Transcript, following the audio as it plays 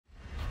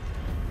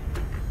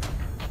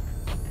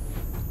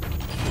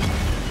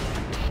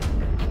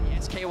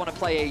SK want to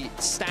play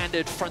a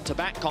standard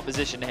front-to-back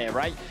composition here,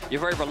 right? You're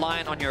very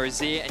reliant on your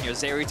Azir and your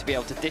Zeri to be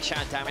able to dish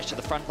out damage to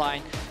the front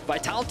line.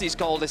 Vitality's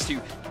goal is to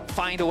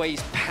find a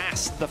ways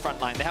past the front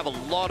line. They have a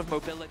lot of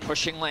mobility.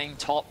 Pushing lane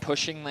top,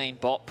 pushing lane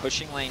bot,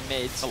 pushing lane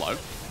mid. Hello.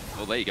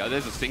 Well, there you go.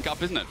 There's a sync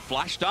up, isn't it?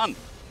 Flash done.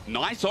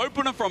 Nice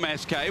opener from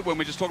SK when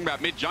we're just talking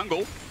about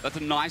mid-jungle. That's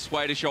a nice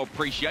way to show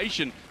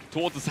appreciation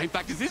towards the same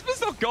fact as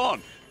Isma's not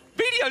gone.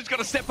 Vedius got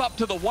to step up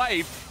to the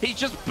wave. He's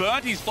just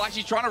burnt his flash.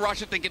 He's trying to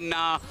rush it thinking,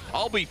 nah,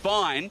 I'll be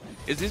fine.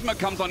 As Isma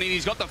comes on in,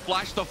 he's got the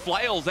flash, the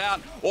flail's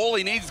out. All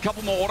he needs is a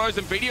couple more autos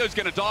and Vedius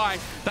going to die.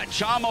 That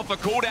charm off a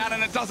cooldown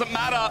and it doesn't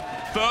matter.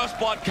 First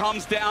blood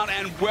comes down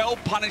and well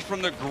punished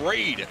from the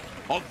greed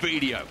of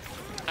Vedius.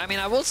 I mean,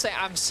 I will say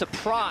I'm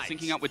surprised.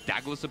 Syncing up with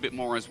Douglas a bit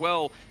more as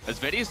well. As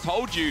Vedius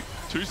told you,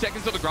 2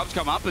 seconds till the grubs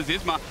come up as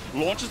Isma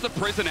launches the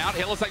prison out.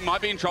 Hylissang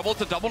might be in trouble.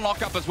 It's a double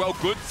knock-up as well.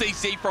 Good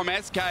CC from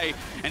SK.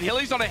 And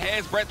Hilly's on a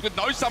hair's breadth with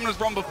no summoners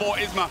from before.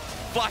 Isma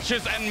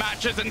flashes and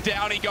matches and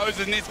down he goes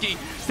as Niski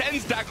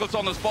sends Douglas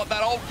on the spot.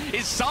 That ult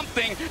is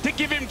something to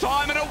give him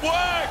time and it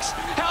works!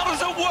 How does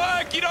it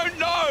work? You don't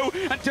know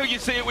until you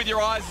see it with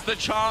your eyes. The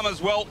charm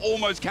as well,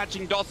 almost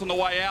catching Doss on the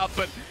way out,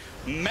 but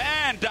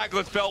man,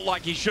 Douglas felt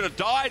like he should have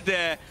died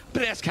there,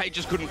 but SK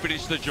just couldn't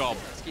finish the job.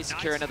 He's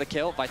secure another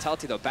kill.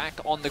 Vitality, though, back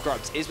on the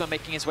grubs. Isma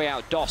making his way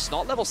out. Doss,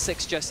 not level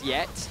 6 just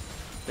yet,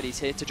 but he's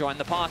here to join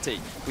the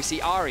party. We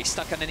see Ari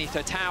stuck underneath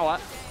her tower.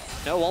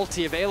 No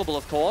ulti available,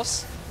 of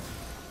course.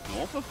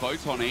 Nor for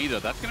Photon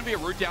either. That's going to be a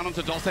route down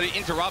onto Doss, and it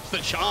interrupts the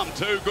charm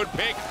too. Good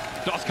pick.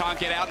 Doss can't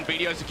get out, and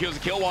Vedius secures a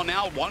kill, while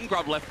now one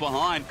grub left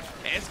behind.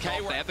 SK,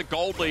 they have the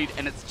gold lead,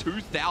 and it's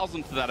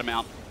 2,000 to that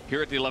amount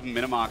here at the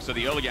 11-minute mark, so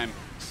the early game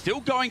still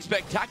going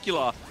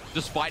spectacular,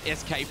 despite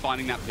SK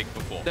finding that pick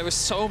before. There was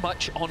so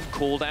much on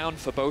cooldown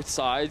for both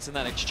sides in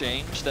that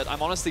exchange that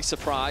I'm honestly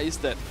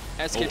surprised that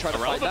SK tried to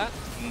fight that.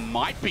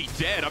 Might be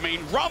dead. I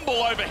mean, Rumble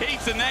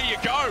overheats, and there you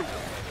go.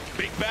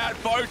 Big bad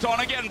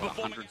Photon again.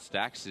 100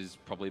 stacks is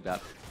probably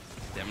about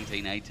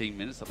 17, 18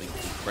 minutes, I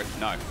think.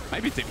 No,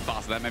 maybe it's even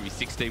faster than that. Maybe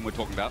 16 we're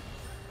talking about.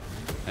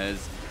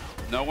 As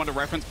no one to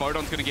reference.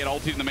 Photon's going to get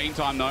ulted in the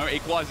meantime, though.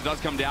 Equalizer does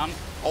come down.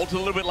 Ulted a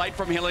little bit late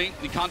from Hilly.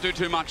 He can't do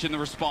too much in the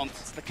response.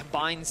 It's the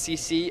combined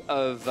CC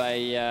of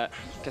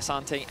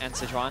Cassante and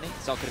Sejuani.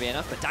 It's not going to be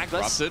enough, but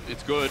Douglas. Corrupted.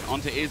 It's good.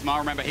 Onto Isma.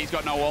 Remember, he's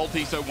got no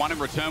ulti, so one in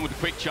return with a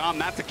quick charm.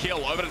 That's a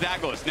kill. Over to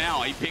Douglas.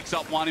 Now he picks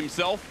up one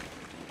himself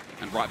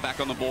and right back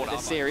on the board.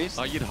 This series.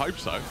 Oh, you'd hope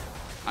so.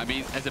 I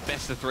mean, as a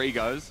best of 3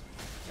 goes.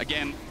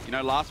 Again, you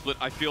know, last split,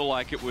 I feel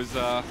like it was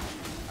a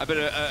bit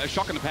of a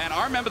shock in the pan.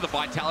 I remember the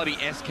Vitality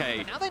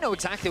SK. Now they know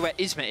exactly where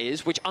Isma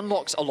is, which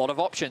unlocks a lot of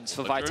options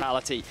for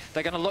Vitality.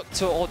 They're going to look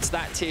towards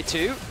that tier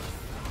 2.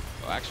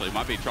 Well, actually, it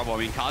might be in trouble. I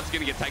mean, Card's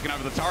going to get taken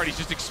over the turret. He's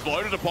just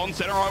exploded upon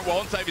center right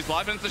wall and save his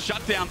life, and it's a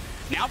shutdown.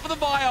 Now for the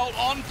Viol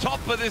on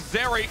top of this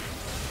Zeri.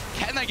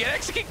 Can they get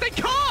Exekick? They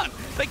can't!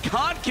 They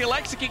can't kill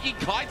Exekick. He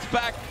kites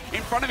back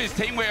in front of his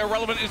team where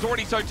Irrelevant is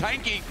already so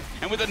tanky.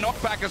 And with a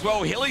knockback as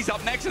well, Hilly's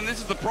up next, and this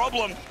is the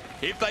problem.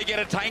 If they get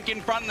a tank in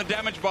front and the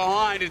damage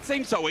behind, it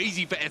seems so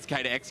easy for SK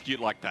to execute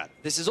like that.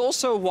 This is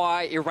also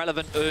why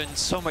Irrelevant earns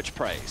so much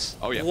praise.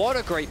 Oh, yeah. What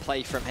a great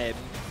play from him.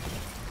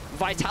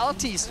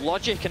 Vitality's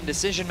logic and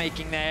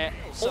decision-making there.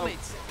 So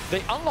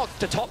they unlocked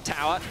the top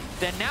tower.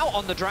 They're now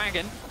on the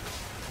dragon.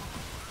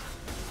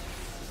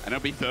 And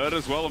it'll be third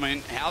as well. I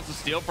mean, how's the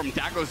steal from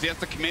Douglas? He has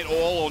to commit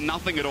all or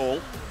nothing at all.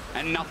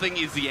 And nothing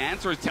is the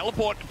answer. His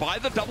teleport by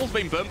the double's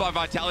been burned by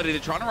Vitality. They're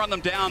trying to run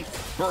them down.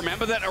 But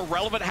remember that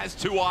Irrelevant has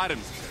 2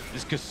 items.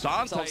 This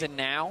Cassante in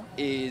now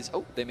is...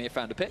 Oh, they may have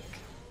found a pick.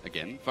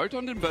 Again,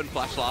 Photon didn't burn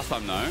flash last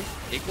time, though.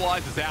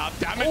 Equalizer's out.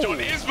 Damage on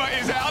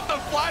Isma is out. The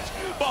flash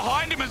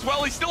behind him as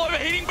well. He's still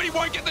overheating, but he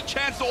won't get the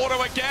chance to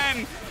auto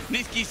again.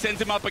 Niski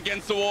sends him up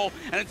against the wall,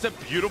 and it's a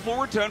beautiful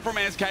return from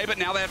SK, but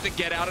now they have to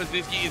get out as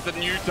Niski is the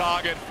new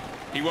target.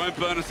 He won't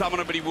burn a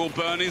summoner, but he will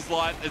burn his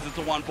light as it's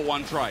a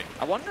 1-for-1 trade.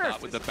 I wonder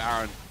if... with the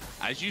Baron,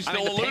 as you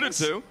still alluded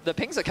to. The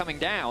pings are coming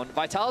down.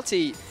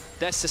 Vitality,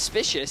 they're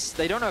suspicious.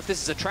 They don't know if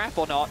this is a trap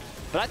or not.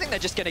 But I think they're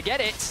just going to get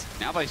it.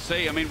 Now they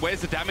see. I mean,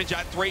 where's the damage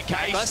at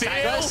 3K?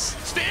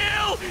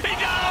 Steal! He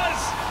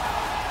does!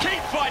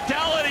 Keep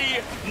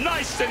Vitality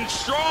nice and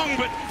strong,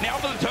 but now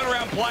for the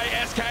turnaround play,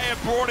 SK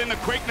have brought in the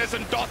quickness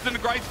and Dots in a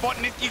great spot.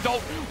 Niski's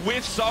ult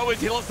with so is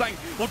Hylissang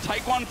will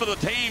take one for the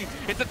team.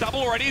 It's a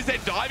double already as they're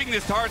diving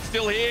this turret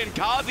still here, and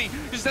Kazi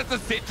just has to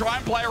sit, try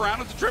and play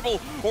around. It's a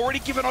triple already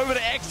given over to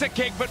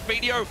Exekick, but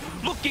Vedius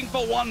looking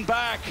for one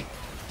back.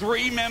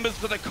 3 members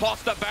for the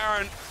Costa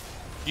Baron.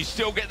 You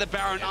still get the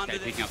Baron under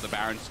there. Picking up the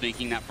Baron,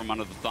 sneaking that from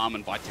under the thumb,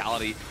 and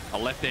Vitality are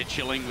left there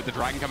chilling with the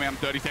Dragon coming up in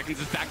 30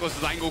 seconds. As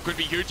Douglas's angle could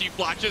be huge. He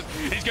flashes.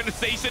 He's going to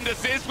cease and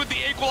desist with the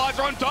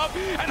Equalizer on top.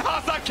 And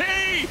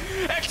Hasaki!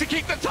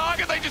 Execute the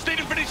target. They just need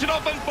to finish it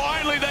off, and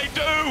finally they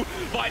do.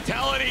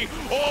 Vitality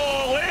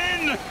all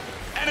in,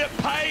 and it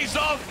pays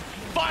off.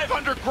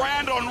 500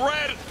 grand on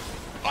red.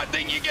 I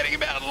think you're getting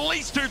about at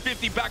least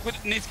 250 back with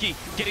Niski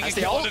getting a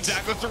the kill ult. and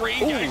Douglas to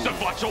re-engage the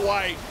flash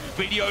away.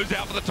 Vedius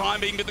out for the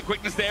time being, but the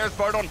quickness there as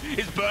Photon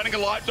is burning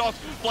alive. DOS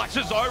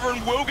flashes over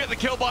and will get the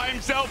kill by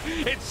himself.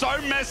 It's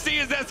so messy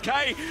as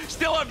SK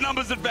still have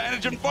numbers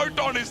advantage, and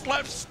Photon is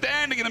left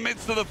standing in the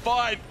midst of the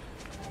fight.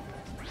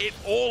 It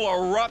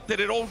all erupted,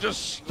 it all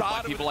just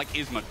started. People like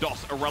Isma,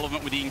 DOS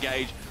irrelevant with the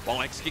engage, while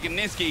Xkick and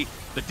Niski,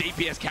 the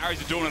DPS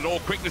carries are doing it all.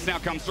 Quickness now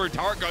comes through,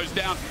 turret goes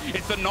down.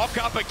 It's the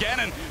knock up again,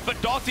 and for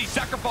DOS, he's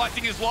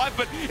sacrificing his life,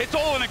 but it's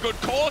all in a good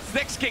cause.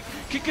 Xkick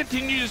can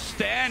continue to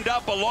stand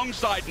up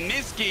alongside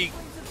Niski.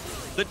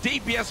 The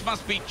DPS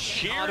must be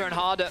cheering. Harder and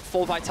harder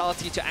for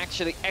Vitality to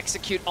actually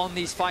execute on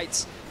these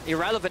fights.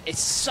 Irrelevant is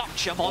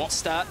such a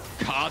monster.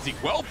 Kazi,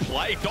 well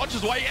played,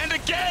 dodges away, and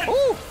again!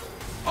 Ooh.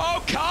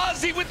 Oh,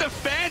 Kazi with the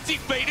fancy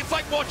feet. It's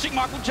like watching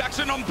Michael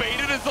Jackson on Beat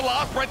It as the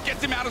last breath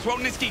gets him out as well.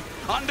 Niski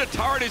under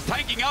turret is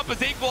tanking up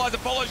as Equalizer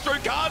follows through.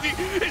 Kazi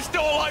is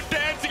still alive,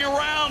 dancing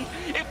around.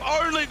 If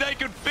only they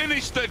could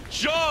finish the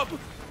job.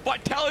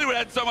 Vitality would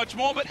add so much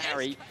more, but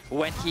Harry,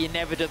 when he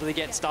inevitably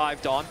gets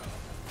dived on.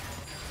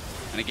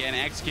 And again,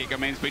 Xkick, I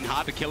mean, it's been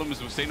hard to kill him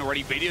as we've seen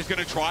already. Vedius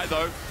going to try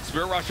though.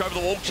 Spirit Rush over the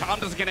wall. Charm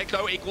doesn't connect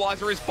though.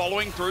 Equalizer is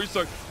following through,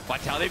 so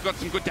Vitality have got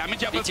some good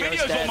damage out, but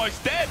Vedius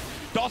almost dead.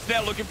 DOS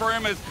now looking for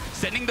him as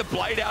sending the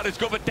blade out is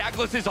good, but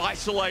Douglas is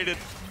isolated.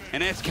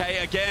 And SK,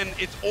 again,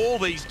 it's all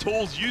these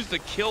tools used to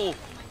kill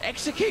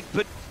Xkick,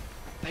 but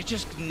they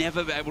just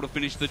never be able to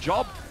finish the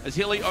job. As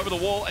Hilly over the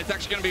wall, it's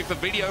actually going to be for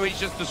Video. He's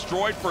just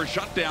destroyed for a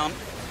shutdown.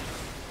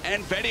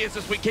 And Vedius,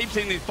 as we keep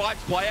seeing these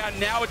fights play out,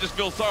 now it just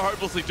feels so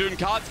hopelessly doomed.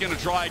 Card's going to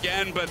try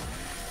again, but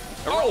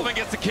Irrelevant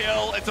gets a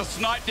kill. It's a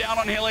snipe down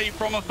on Hilly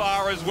from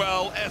afar as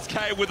well.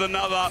 SK with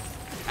another.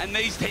 And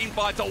these team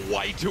fights are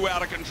way too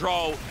out of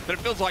control. But it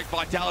feels like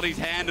Vitality's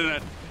hand in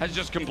it has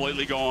just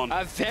completely gone.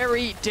 A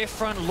very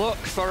different look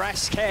for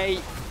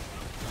SK.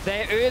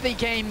 Their early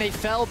game, they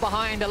fell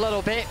behind a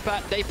little bit,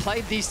 but they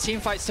played these team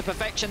fights to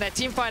perfection. Their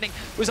team fighting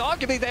was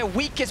arguably their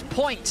weakest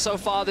point so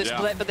far this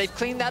split, but they've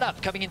cleaned that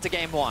up coming into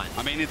game one.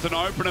 I mean, it's an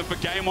opener for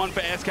game one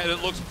for SK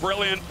that looks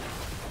brilliant.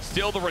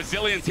 Still the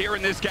resilience here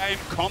in this game,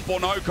 comp or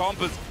no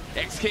comp, as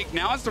Xkick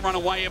now has to run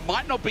away. It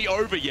might not be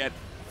over yet,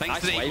 thanks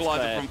to the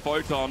equalizer from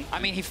Photon.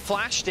 I mean, he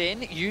flashed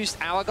in, used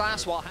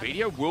Hourglass while...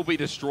 Video will be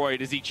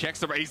destroyed as he checks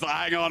the... He's like,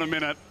 hang on a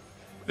minute.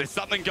 There's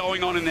something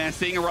going on in there.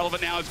 Seeing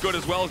Irrelevant now is good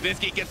as well as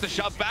Niski gets the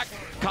shove back.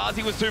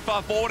 Kazi was too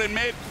far forward in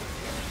mid,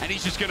 and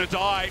he's just going to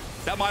die.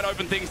 That might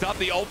open things up.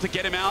 The ult to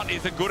get him out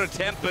is a good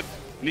attempt, but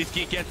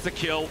Niski gets the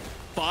kill.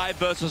 5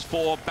 versus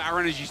 4.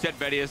 Baron, as you said,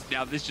 Vedius.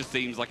 Now, this just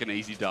seems like an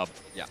easy dub.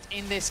 Yeah.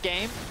 In this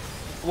game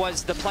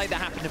was the play that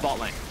happened in bot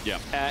lane. Yeah.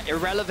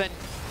 Irrelevant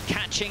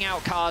catching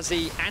out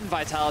Kazi and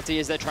Vitality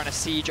as they're trying to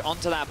siege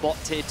onto that bot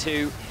tier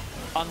 2,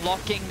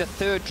 unlocking the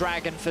 3rd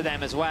dragon for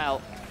them as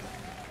well.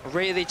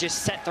 Really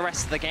just set the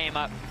rest of the game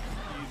up.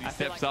 He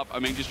steps up, I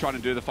mean, just trying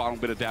to do the final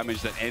bit of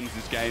damage that ends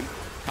this game.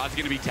 Kazi's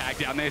going to be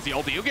tagged down. There's the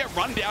ulti. He'll get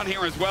run down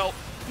here as well.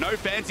 No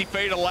fancy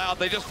feed allowed.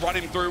 They just run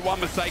him through.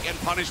 One mistake and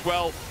punish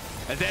well.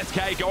 As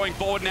SK going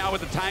forward now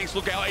with the tanks.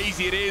 Look how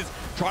easy it is.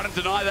 Trying to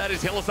deny that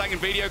is Hylissang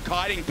and Video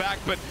kiting back,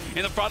 but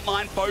in the front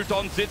line,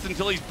 Photon sits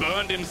until he's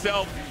burned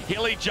himself.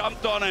 Hilly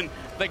jumped on, and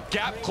the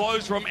gap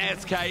closed from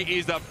SK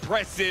is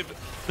oppressive.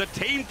 The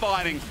team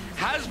fighting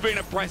has been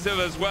oppressive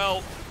as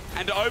well.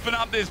 And to open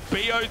up this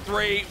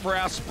BO3 for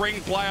our spring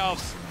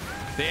playoffs,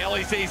 the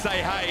LEC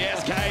say, hey,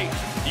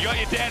 SK, you got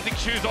your dancing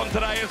shoes on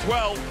today as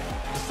well.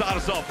 To start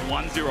us off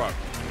 1-0.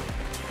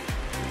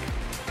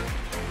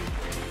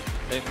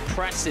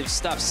 Impressive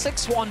stuff.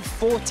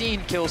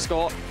 6-1-14 kill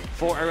score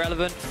for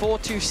Irrelevant.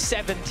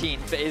 4-2-17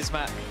 for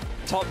Isma.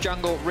 Top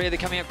jungle really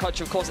coming up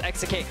clutch. Of course,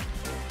 Xkick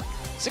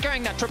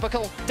securing that triple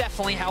kill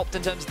definitely helped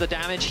in terms of the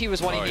damage. He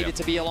was what he needed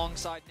to be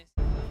alongside.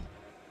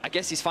 I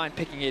guess he's fine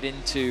picking it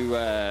into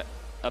a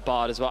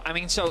Bard as well. I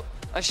mean, so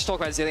let's just talk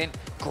about Zilean.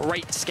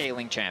 Great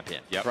scaling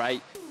champion,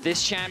 right?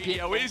 This champion...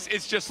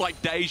 It's just like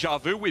deja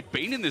vu. We've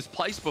been in this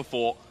place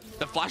before.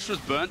 The flash was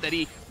burnt, then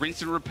he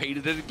rinsed and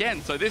repeated it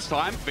again. So this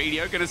time,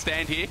 Video going to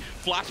stand here,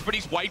 flash, but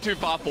he's way too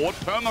far forward.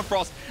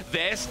 Permafrost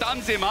there,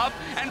 stuns him up,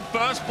 and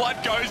First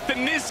Blood goes to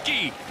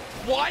Niski.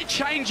 Why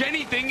change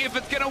anything if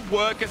it's going to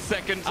work a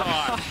second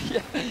time?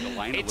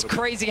 It's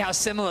crazy how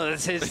similar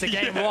this is to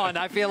game one.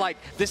 I feel like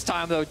this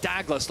time, though,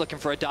 Douglas looking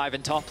for a dive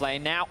in top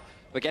lane. Now,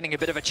 we're getting a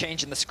bit of a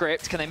change in the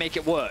script. Can they make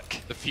it work?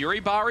 The Fury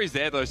bar is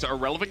there, though, so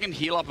Irrelevant can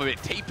heal up a bit.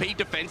 TP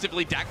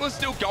defensively. Douglas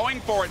still going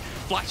for it.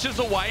 Flashes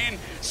away and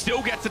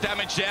still gets the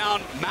damage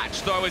down.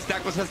 Match, though, as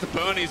Douglas has to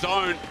burn his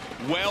own.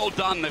 Well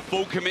done. The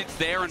full commits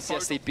there. And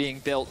CSC being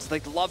built.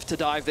 They'd love to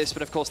dive this,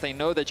 but of course they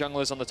know their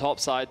junglers on the top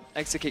side.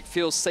 Xkick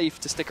feels safe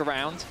to stick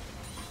around.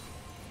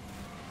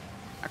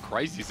 How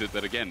crazy is it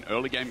that, again,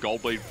 early game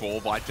gold bleed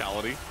for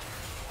Vitality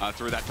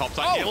through that top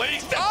side. He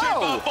steps too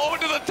far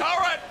forward to the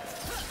turret.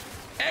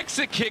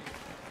 Xkick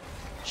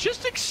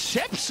just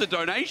accepts the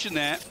donation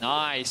there.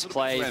 Nice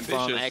play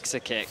from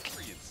Xkick.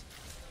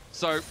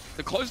 So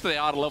the closer they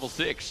are to level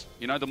 6,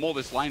 you know, the more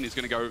this lane is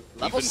going to go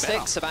Level even better.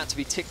 6 about to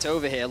be ticked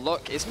over here.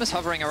 Look, Isma's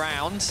hovering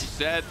around.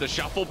 Said the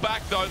shuffle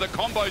back though, the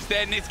combo's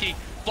there. Niski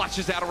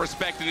flashes out of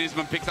respect and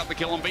Isma picks up the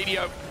kill on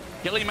Vedius.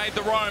 Hilly made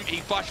the roam, he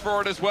flashed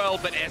for it as well,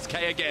 but SK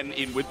again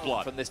in with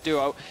blood. From this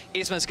duo,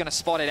 Isma's going to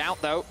spot it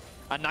out though.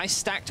 A nice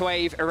stacked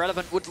wave.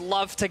 Irrelevant would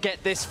love to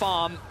get this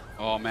farm.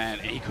 Oh man,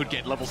 he could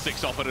get level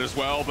 6 off it as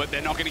well, but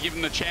they're not going to give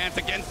him the chance.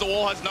 Against the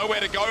wall, has nowhere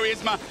to go.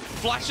 Isma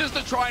flashes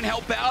to try and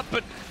help out,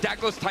 but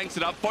Douglas tanks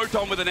it up.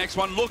 Photon with the next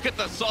one. Look at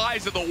the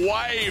size of the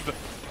wave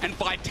and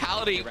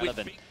vitality.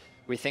 Irrelevant.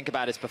 We think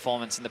about his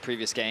performance in the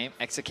previous game.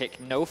 Exit kick,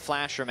 no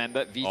flash,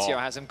 remember. Vito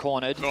has him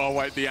cornered. Oh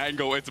wait, the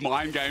angle, it's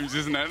mind games,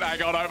 isn't it?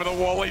 Hang on over the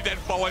wall, he then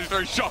follows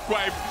through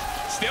Shockwave.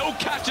 Still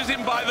catches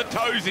him by the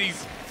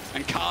toesies.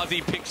 And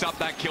Kazi picks up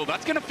that kill.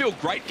 That's going to feel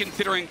great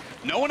considering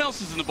no one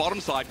else is in the bottom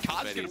side.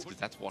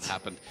 That's what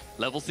happened.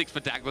 Level 6 for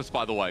Douglas,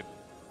 by the way.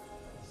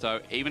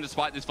 So even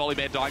despite this volley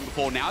bear dying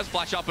before, now his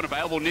flash up and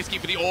available. Niski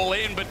for the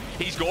all-in, but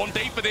he's gone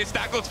deep for this.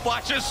 Douglas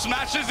flashes,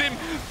 smashes him.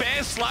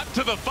 Bear slap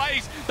to the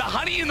face. The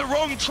honey in the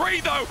wrong tree,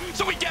 though,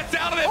 so he gets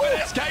out of there,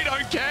 but SK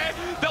don't care.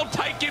 They'll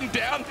take him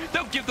down.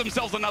 They'll give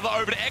themselves another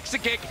over to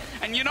exit kick.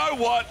 And you know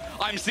what?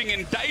 I'm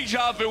singing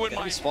Deja Vu in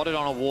my... He's spotted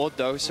on a ward,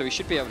 though, so he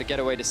should be able to get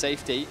away to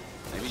safety.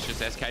 Maybe it's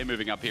just SK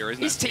moving up here,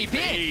 isn't it? He's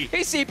TP!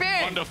 He's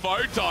TP! Onto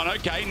Photon.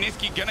 Okay,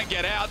 Niski gonna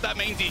get out. That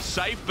means he's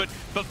safe, but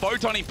for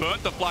Photon, he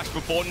burnt the flash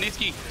before.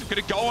 Niski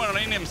could go on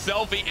in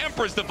himself. He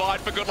Emperor's Divide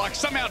for good luck.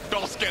 Somehow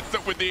DOS gets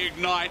it with the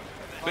Ignite.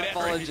 But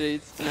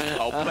apologies.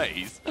 Oh,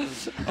 please.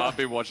 I've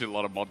been watching a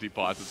lot of Monty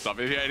Python stuff.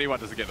 If anyone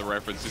doesn't get the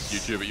reference, just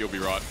YouTube it, you'll be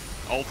right.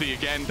 Ulti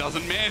again,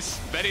 doesn't miss.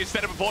 Vedius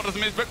said it before, doesn't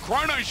miss, but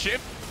Chrono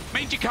Shift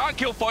means you can't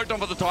kill Photon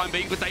for the time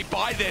being, but they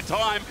buy their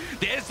time.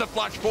 There's the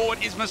flash forward.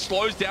 Isma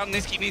slows down.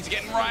 Niski needs to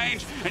get in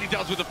range, and he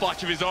does with a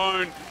flash of his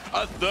own.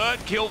 A third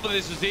kill for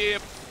this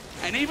Azir.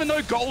 And even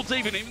though gold's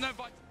even though...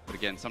 But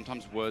again,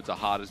 sometimes words are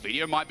hard. As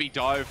Video might be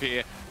dove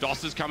here.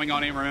 DOS is coming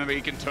on him. Remember, he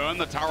can turn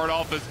the turret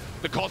off as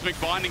the Cosmic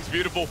Binding's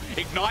beautiful.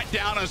 Ignite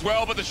down as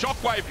well, but the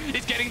Shockwave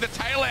is getting the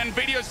tail end.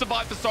 Video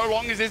survived for so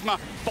long as Isma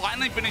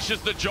finally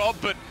finishes the job,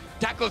 but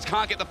Douglas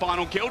can't get the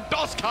final kill.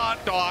 DOS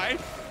can't die.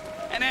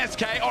 And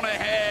SK on a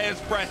hair's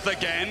breadth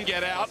again.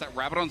 Get out. That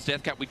Rabadon's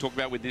death cap we talked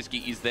about with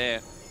Niski is there.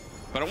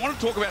 But I want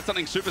to talk about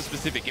something super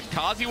specific. If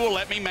Kazi will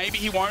let me, maybe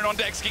he won't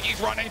onto Exit Kick. He's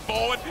running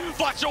forward.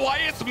 Flash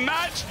away, it's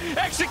match.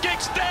 Exit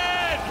Kick's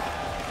dead.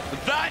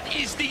 That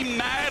is the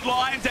Mad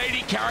Lions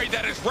AD carry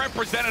that is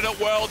represented at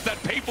Worlds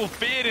that people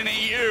feared in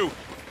EU.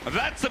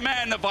 That's the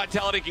man that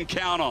Vitality can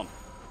count on.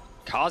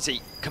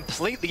 Kazi,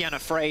 completely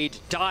unafraid,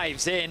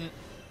 dives in.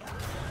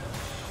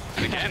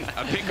 And again,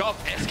 a pick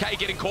off. SK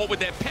getting caught with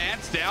their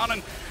pants down,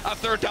 and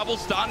after a double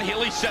stun,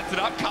 Hilly sets it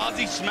up.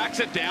 Kazi smacks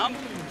it down.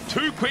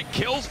 2 quick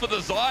kills for the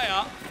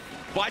Xayah.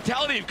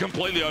 Vitality have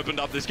completely opened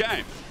up this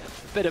game.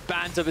 Bit of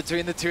banter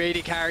between the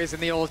 280 carries in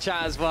the all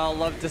chat as well.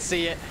 Love to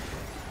see it.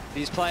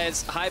 These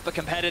players hyper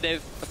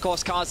competitive. Of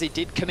course, Kazi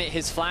did commit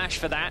his flash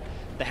for that.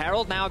 The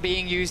Herald now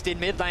being used in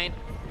mid lane.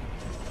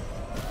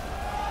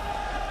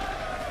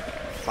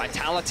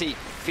 Vitality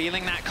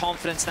feeling that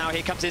confidence now.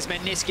 Here comes Isma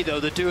and Niski,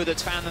 though, the duo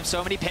that's found them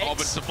so many picks. Oh,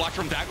 but it's a flash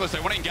from Douglas. They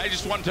want to engage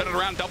this one, turn it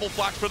around, double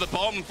flash for the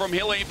bomb from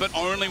Hilly, but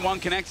only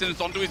one connects, and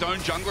it's onto his own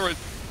jungler.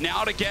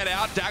 Now to get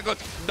out, Douglas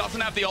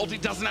doesn't have the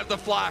ulti, doesn't have the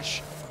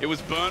flash. It was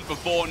burnt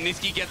before.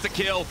 Niski gets a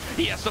kill.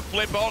 He has to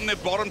flip on the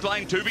bottom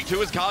lane.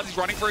 2v2 as Kazi's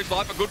running for his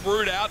life. A good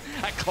root out,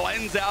 a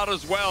cleanse out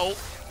as well.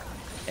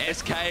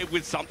 SK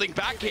with something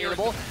back here.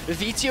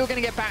 Vito going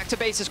to get back to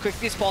base as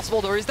quickly as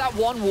possible. There is that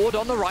one ward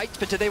on the right,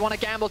 but do they want to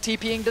gamble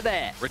TPing to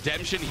there?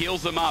 Redemption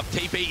heals them up.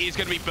 TP is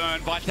going to be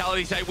burned.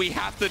 Vitality say we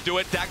have to do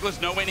it. Douglas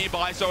nowhere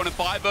nearby, so in a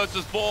 5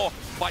 versus 4,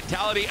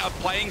 Vitality are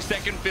playing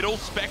second fiddle.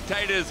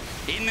 Spectators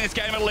in this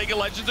game of League of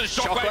Legends. The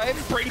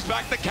Shockwave brings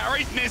back the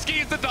carries.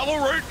 Niski, it's a double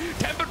root.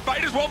 Tempered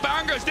Fate as well.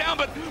 Baron goes down,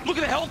 but look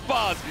at the health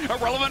bars.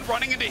 Irrelevant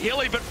running into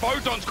Hilly, but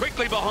Photon's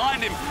quickly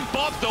behind him.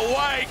 Bopped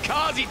away.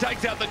 Kazi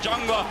takes out the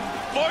jungler.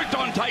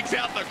 Photon takes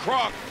out the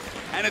Croc,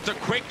 and it's a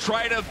quick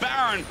trade of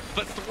Baron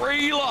for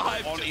 3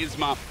 lives on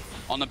Isma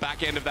on the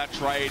back end of that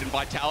trade. And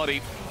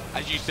Vitality,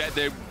 as you said,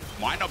 they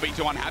might not be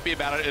too unhappy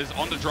about it, as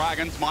onto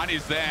Dragons. Mine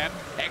is there.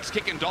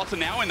 X-Kick and Dots are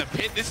now in the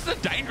pit. This is a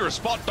dangerous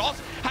spot. Dots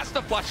has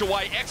to flash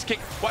away. X-Kick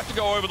will have to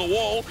go over the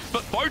wall,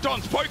 but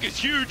Photon's poke is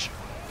huge.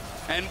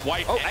 And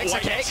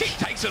X-Kick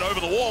takes it over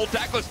the wall.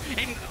 Douglas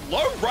in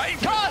low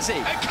range. Kazi!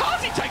 And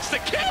Kazi takes the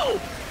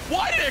kill!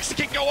 Why did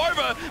X-Kick go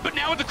over? But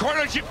now with the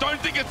Chrono Shift, don't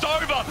think it's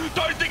over.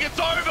 Don't think it's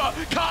over.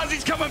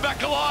 Kazi's coming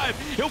back alive.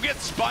 He'll get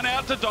spun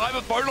out to die,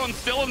 but Photon's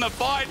still in the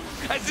fight,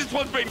 as this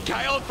one's been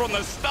KO'd from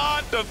the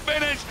start to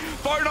finish.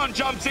 Photon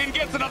jumps in,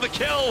 gets another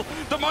kill.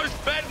 The most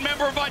fed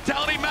member of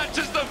Vitality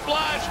matches the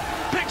flash,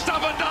 picks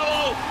up a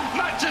double,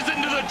 matches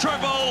into the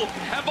triple,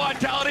 and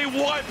Vitality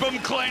wipe them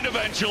clean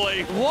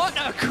eventually. What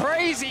a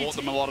crazy... Bought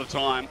them a lot of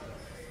time.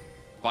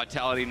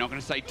 Vitality not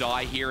going to say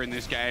die here in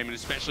this game, and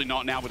especially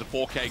not now with a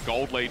 4K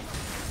gold lead.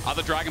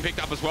 Other Dragon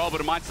picked up as well, but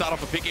it might start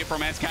off a pick here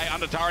from SK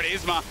under turret.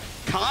 Isma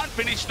can't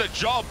finish the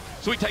job,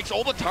 so he takes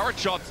all the turret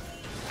shots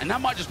And that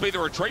might just be the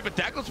retreat, but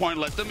Douglas won't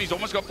let them. He's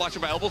almost got flash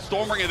available.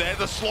 Stormbringer there,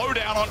 the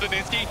slowdown on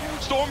Deniski.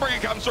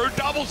 Stormbringer comes through,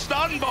 double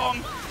stun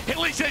bomb.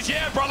 Hilly says,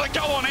 yeah, brother,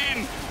 go on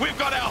in. We've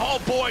got our whole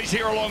boys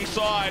here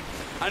alongside.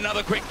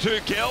 Another quick 2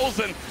 kills,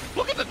 and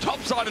look at the top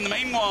side in the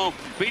meanwhile.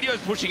 Vedius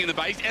pushing in the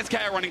base, SK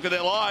are running for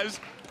their lives.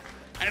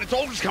 And it's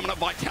all just coming up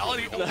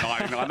Vitality. Oh,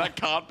 no, that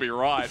can't be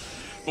right.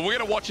 But we're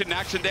going to watch it in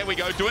action. There we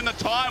go, doing the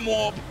time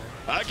warp.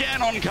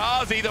 Again on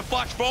Kazi, the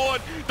flash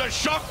forward, the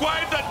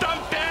shockwave, the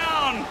dunk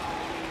down.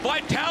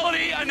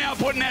 Vitality are now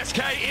putting SK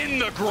in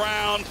the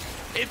ground.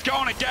 It's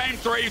going to game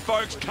 3,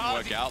 folks.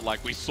 Work out,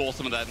 like we saw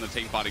some of that in the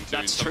team fighting too.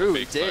 That's true,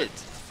 it did.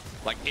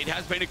 Like, it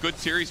has been a good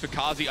series for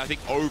Kazi, I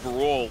think,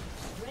 overall.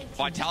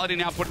 Vitality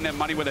now putting their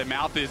money where their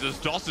mouth is as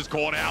DOS is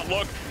caught out.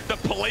 Look, the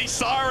police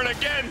siren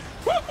again.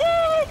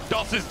 Woo-hoo!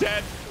 DOS is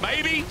dead.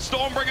 Maybe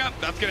Stormbringer,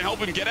 that's going to help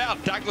him get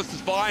out. Douglas is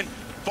fine.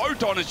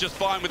 Photon is just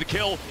fine with a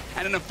kill,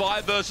 and in a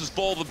 5 versus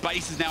 4, the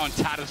base is now in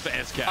tatters for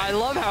SK. I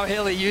love how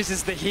Hilly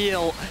uses the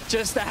heal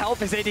just to help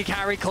his AD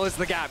carry close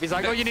the gap. He's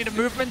like, oh, you need a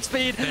movement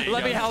speed?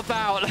 Let me help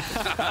out.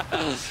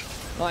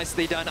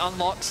 Nicely done.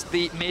 Unlocks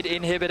the mid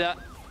inhibitor.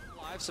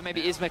 So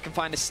maybe Isma can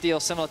find a steal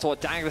similar to what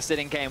Douglas did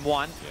in game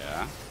 1.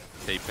 Yeah,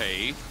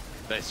 TP.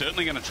 They're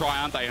certainly going to try,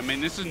 aren't they? I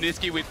mean, this is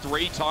Niski with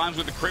 3 times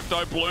with the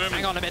Crypto Bloom.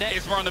 Hang on a minute.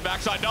 Isma on the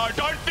backside. No,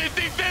 don't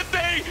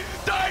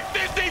 50-50! Don't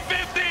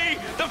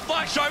 50-50! The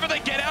flash over, they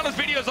get out as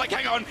Vedius like,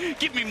 hang on,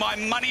 give me my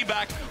money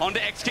back. Onto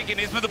X-Kick and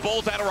Isma, the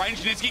ball's out of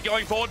range. Niski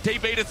going forward,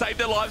 TP to save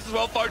their lives as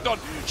well. Photon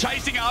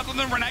chasing after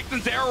them.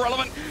 Renekton's there,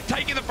 irrelevant.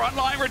 Taking the front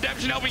line,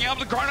 Redemption helping out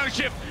with the Chrono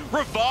Shift.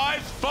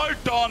 Revives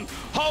Photon.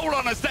 Hold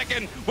on a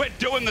second, we're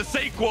doing the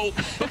sequel.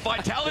 But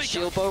Vitality...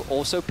 Shield bow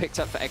also picked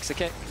up for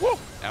X-Kick. Woo!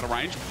 Out of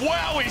range.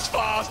 Wow, he's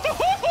fast.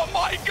 Oh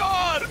my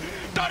God!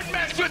 Don't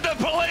mess with the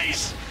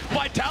police.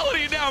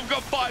 Vitality now have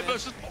got 5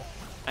 versus 4.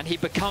 And he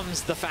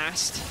becomes the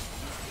fast.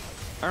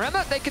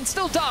 Remember, they can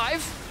still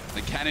dive.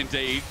 They can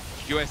indeed.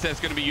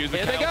 USS going to be used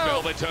with Here they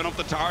go. They turn off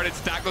the turret. It's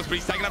Douglas, but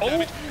he's taking up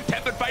damage.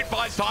 Tempered Fate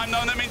buys time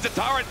though, and that means the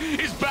turret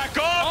is back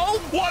off.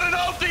 What an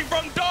ulti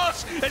from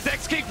DOS as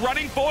X-Kick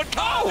running forward.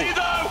 Kazi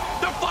though,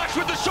 the flash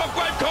with the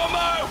shockwave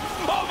combo.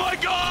 Oh my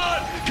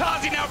God!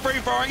 Kazi now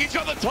free-throwing. He's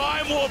got the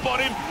time warp on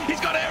him. He's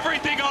got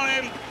everything on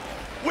him.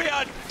 We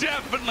are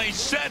definitely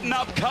setting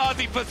up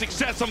Kazi for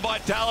success on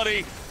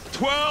Vitality.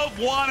 12,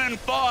 1, and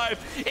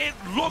 5. It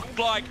looked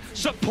like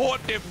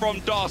support diff from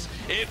DOS.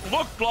 It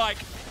looked like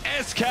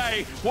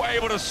SK were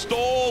able to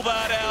stall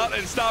that out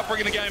and start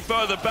bringing the game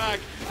further back.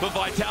 But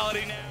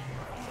Vitality now.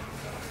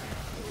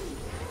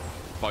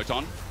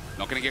 Photon,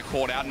 not going to get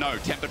caught out. No,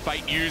 Tempered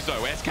Fate used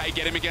though. SK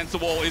get him against the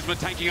wall. Isma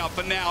tanking up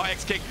for now.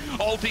 X-Kick,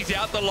 ulti's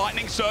out. The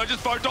lightning surges.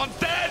 Photon's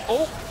dead.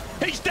 Oh,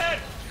 he's dead.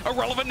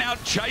 Irrelevant now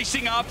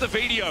chasing after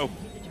Vedius.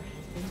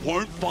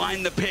 Won't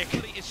find the pick.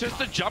 It's just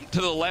a jump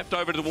to the left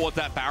over towards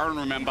that Baron,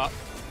 remember.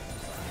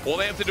 All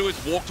they have to do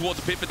is walk towards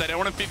the pit, but they don't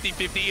want a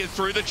 50-50. Is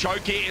through the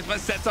choke here. Isma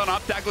sets on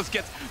up. Douglas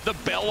gets the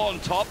bell on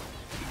top.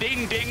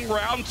 Ding, ding,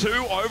 round 2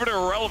 over to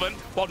Irrelevant,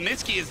 while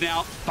Niski is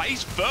now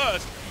face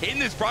first in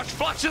this brush,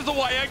 flushes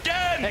away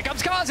again. Here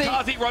comes Kazi.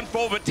 Kazi runs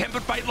forward, but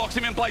Tempered Fate locks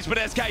him in place, but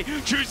SK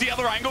choose the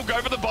other angle,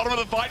 go for the bottom of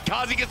the fight.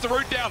 Kazi gets the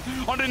root down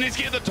onto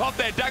Niski at the top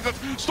there. Douglas,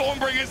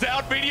 Stormbringer's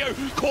out.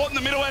 Vedius caught in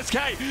the middle. SK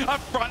a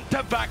front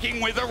to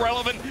backing with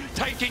Irrelevant,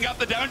 taking up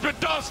the damage, but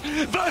DOS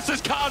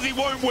versus Kazi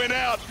won't win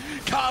out.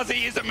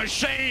 Kazi is a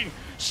machine.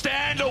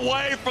 Stand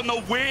away from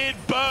the weird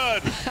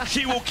bird.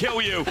 She will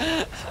kill you.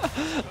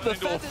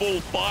 Into a full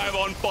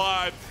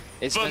 5-on-5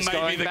 for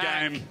maybe the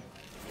game.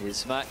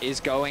 Isma is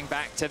going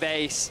back to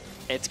base.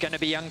 It's going to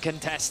be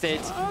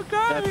uncontested.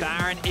 The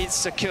Baron is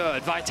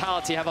secured.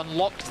 Vitality have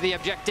unlocked the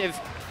objective.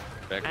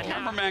 And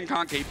cameraman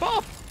can't keep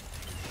up.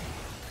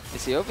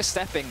 Is he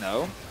overstepping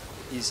though?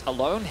 He's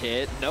alone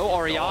here. No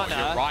Orianna.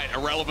 Oh, you're right.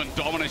 Irrelevant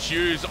dominance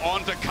used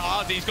onto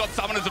Kazi. He's got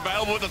summoners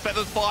available with the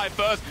Feathers fly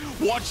first.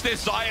 Watch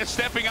this. Zaya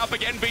stepping up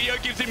again.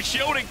 Vedius gives him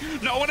shielding.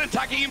 No one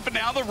attacking him for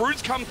now. The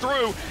roots come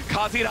through.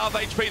 Kazi at half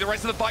HP. The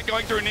rest of the fight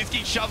going through.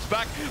 Niski shoves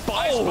back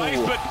by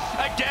space. But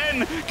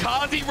again,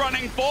 Kazi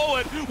running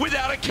forward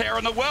without a care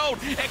in the world.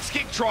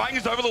 X-Kick trying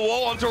is over the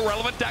wall onto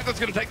Irrelevant. Douglas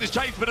going to take this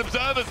chase, but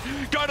observers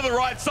go to the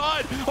right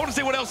side. I want to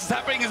see what else is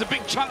happening as a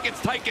big chunk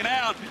gets taken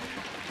out.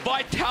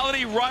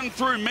 Vitality run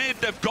through mid.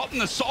 They've gotten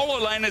the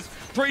solo laners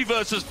 3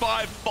 versus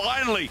 5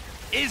 finally.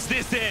 Is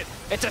this it?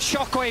 It's a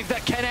shockwave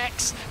that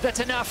connects. That's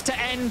enough to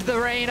end the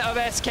reign of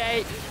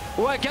SK.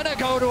 We're gonna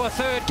go to a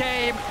 3rd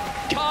game.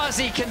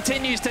 Kazi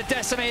continues to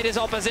decimate his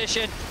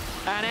opposition,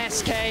 and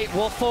SK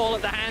will fall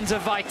at the hands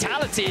of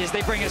Vitality as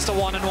they bring us to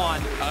 1-1.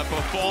 A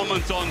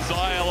performance on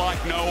Zaya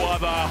like no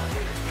other.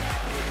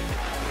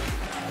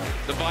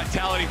 The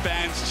Vitality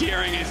fans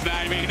cheering his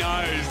name, he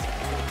knows.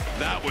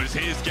 That was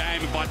his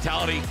game.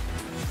 Vitality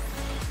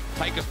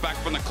take us back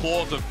from the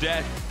claws of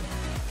death.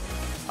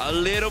 A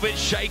little bit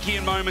shaky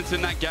in moments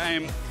in that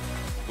game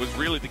was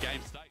really the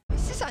game state.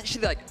 This is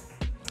actually like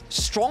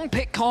Strong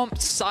pick comp,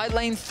 side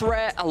lane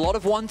threat, a lot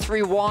of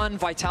 1-3-1,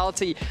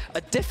 Vitality,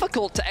 a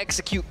difficult to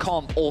execute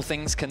comp, all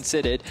things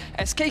considered.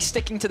 SK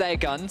sticking to their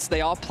guns.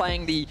 They are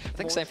playing the, I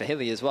think same for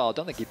Hilly as well. I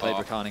don't think he played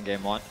Rakan in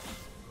game 1.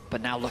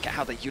 But now look at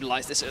how they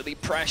utilize this early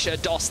pressure.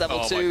 DOS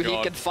level 2,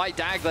 he can fight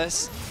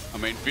Dagless. I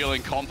mean,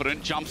 feeling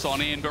confident, jumps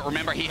on in, but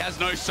remember, he has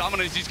no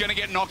summoners. He's going to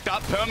get knocked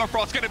up.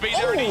 Permafrost's going to be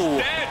there, and he's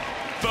dead.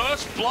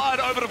 First blood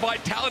over to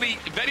Vitality.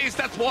 Vedius,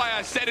 that's why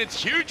I said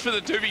it's huge for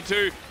the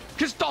 2v2,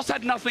 because DOS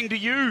had nothing to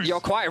use.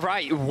 You're quite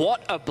right.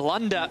 What a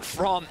blunder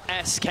from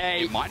SK.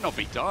 It might not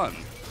be done.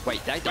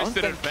 Wait, they don't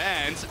Twisted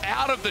advance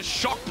out of the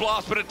shock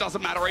blast, but it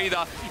doesn't matter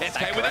either.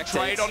 SK with a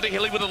trade onto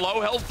Hilly with a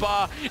low health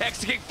bar.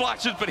 X-Kick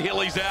flashes, but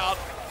Hilly's out.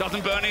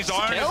 Doesn't burn his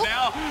own. It's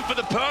now for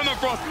the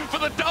permafrost, for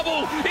the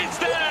double. It's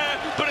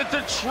there, but it's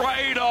a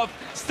trade-off.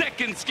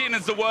 Second skin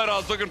is the word I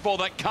was looking for.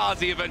 That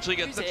Kazi eventually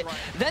gets the trade.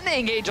 Then they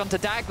engage onto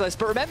Dagless,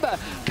 but remember,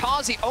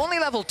 Kazi only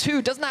level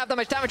 2, doesn't have that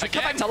much damage. We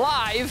come back to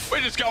live.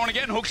 We're just going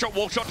again. Hookshot,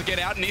 walkshot to get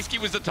out. Niski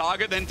was the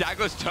target, then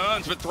Dagless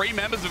turns, but 3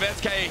 members of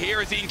SK are here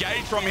as he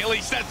engaged from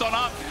Hilly. Sets on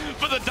up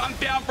for the dunk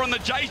down from the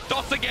Jace.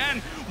 DOS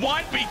again.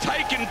 Won't be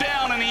taken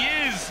down, and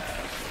he is.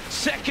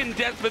 Second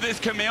death for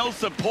this Camille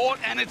support,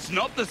 and it's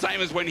not the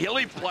same as when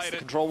Hilly played it.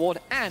 Control ward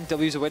and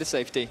W's away to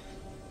safety.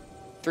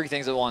 3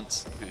 things at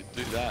once. Yeah,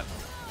 do that.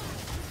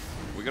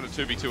 We got a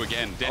 2v2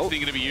 again. Destiny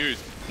going to be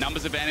used.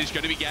 Numbers advantage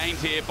going to be gained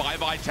here by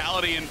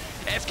Vitality, and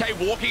SK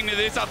walking to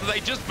this after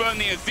they just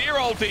burned the Azir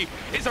ulti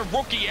is a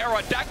rookie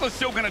error. Dagless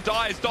still going to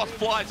die as DOS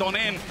flies on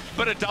in,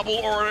 but a double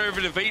or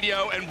over to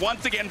Vedius, and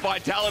once again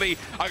Vitality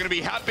are going to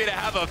be happy to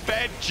have a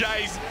fed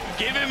Jace.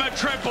 Give him a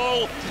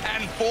triple,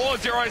 and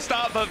 4-0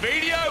 start for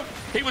Vedius.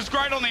 He was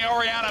great on the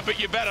Orianna, but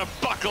you better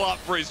buckle up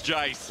for his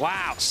Jace.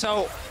 Wow,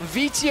 so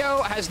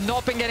Vedius has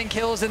not been getting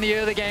kills in the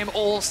early game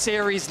all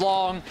series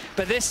long,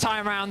 but this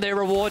time around they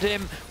reward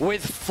him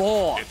with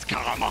 4. It's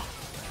karma.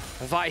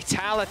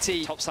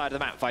 Vitality, top side of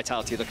the map,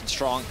 Vitality looking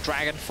strong.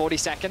 Dragon, 40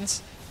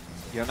 seconds.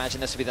 You imagine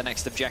this will be the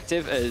next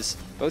objective as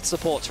both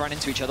supports run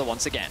into each other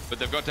once again. But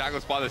they've got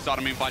Dagless by the side.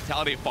 I mean,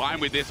 Vitality fine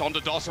with this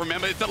onto DOS.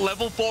 Remember, it's a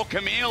level 4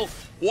 Camille.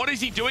 What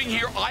is he doing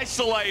here?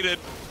 Isolated.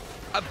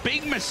 A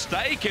big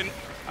mistake, and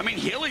I mean,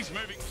 Hilly's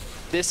moving.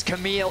 This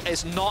Camille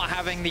is not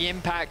having the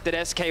impact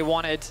that SK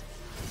wanted.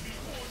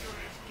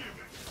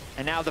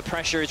 And now the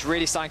pressure is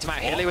really starting to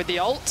mount. Hilly with the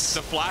ult.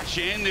 The flash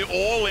in, the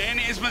all in.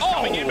 Isma's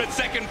coming in, but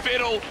second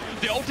fiddle.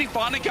 The ulti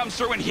finally comes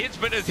through and hits,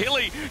 but as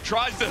Hilly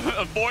tries to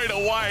avoid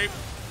away,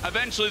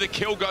 eventually the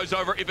kill goes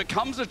over. It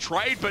becomes a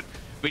trade, but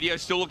Vedius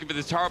still looking for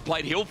this turret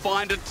plate. He'll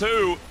find it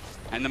too.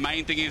 And the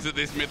main thing is that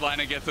this mid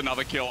laner gets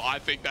another kill. I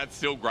think that's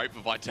still great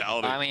for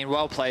Vitality. I mean,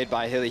 well played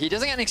by Hilly. He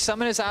doesn't get any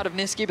summoners out of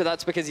Niski, but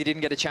that's because he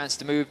didn't get a chance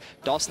to move.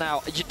 DOS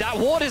now, that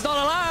ward is not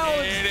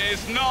allowed! It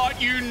is not.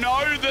 You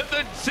know that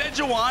the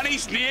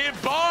Sejuani's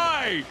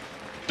nearby.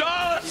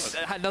 DOS!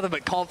 Had nothing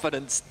but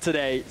confidence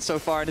today so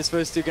far in his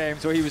first 2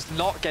 games where he was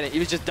not getting, he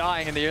was just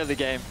dying in the early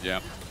game.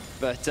 Yeah.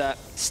 But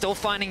still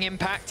finding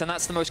impact, and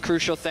that's the most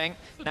crucial thing.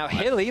 Now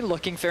Hilly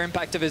looking for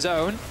impact of his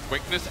own.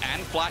 Quickness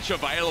and flash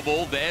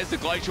available. There's the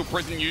Glacial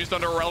Prison used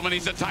under Irrelevant.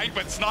 He's a tank,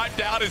 but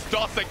sniped out is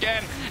DOS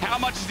again. How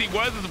much is he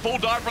worth? There's a full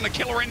dive from the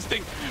Killer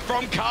Instinct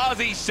from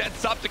Kazi.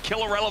 Sets up to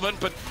kill Irrelevant,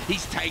 but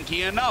he's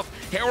tanky enough.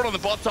 Herald on the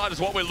bot side is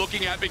what we're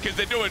looking at because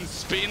they're doing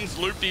spins,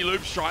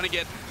 loop-de-loops, trying to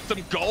get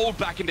some gold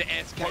back into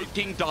SK.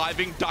 Poking,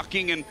 diving,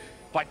 ducking, and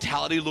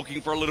Vitality looking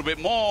for a little bit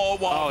more.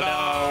 Whoa,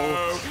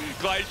 no.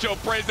 Glacial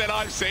Prison,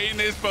 I've seen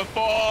this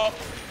before.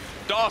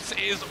 DOS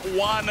is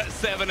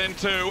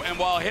 1-7-2, and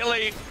while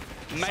Hilly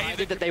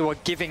made that they were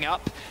giving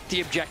up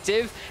the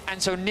objective,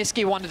 and so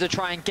Niski wanted to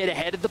try and get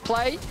ahead of the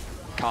play.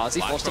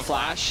 Kazi forced a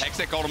flash.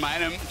 Hextech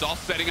ultimatum. DOS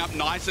setting up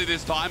nicely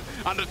this time.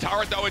 Under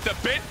turret though, it's a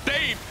bit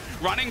deep.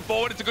 Running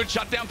forward, it's a good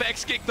shutdown for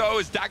X-Kick though,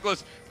 as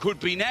Dagless could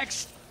be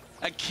next.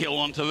 A kill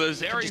onto the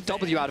Zeri. Just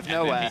W out of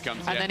nowhere.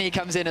 Then he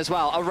comes in as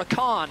well. A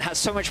Rakan has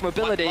so much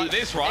mobility. Like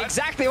this, right?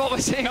 Exactly what we're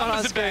seeing on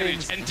our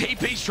screens. And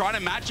TP's trying to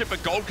match it,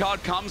 but Gold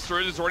Card comes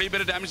through. There's already a bit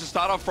of damage to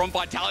start off from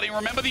Vitality. And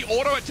remember the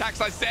auto attacks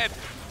I said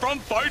from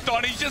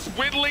Photon. He's just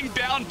whittling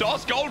down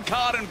DOS. Gold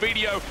Card and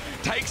Vedius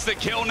takes the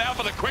kill now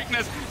for the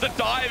quickness. The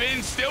dive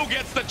in still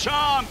gets the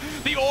charm.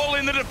 The all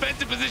in the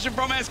defensive position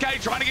from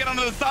SK trying to get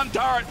under the sun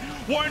turret.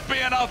 Won't be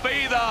enough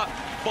either.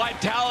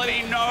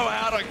 Vitality know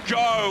how to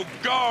go,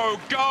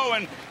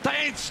 and they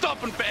ain't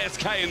stopping for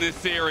SK in this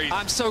series.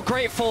 I'm so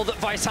grateful that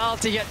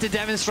Vitality get to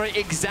demonstrate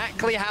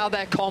exactly how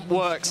their comp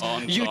works.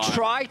 You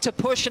try to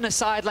push in a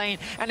side lane,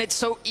 and it's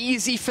so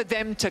easy for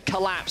them to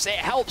collapse. It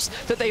helps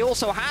that they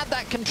also had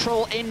that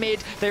control in mid.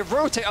 They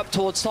rotate up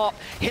towards top.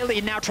 Hilly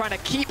now trying to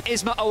keep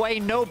Isma away.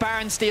 No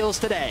Baron steals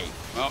today.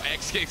 Well,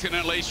 X-Kick's can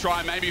at least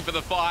try maybe for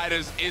the fight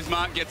as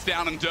Isma gets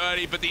down and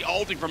dirty, but the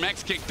ulting from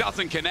X-Kick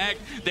doesn't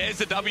connect. There's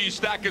the W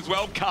stack as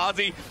well.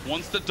 Kazi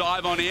wants to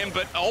dive on him,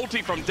 but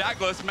ulti from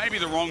Dagless, maybe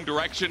the wrong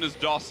direction as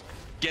DOS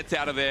gets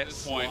out of there at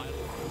this point.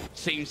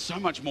 Seems so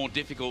much more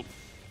difficult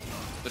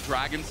The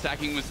Dragon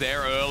stacking was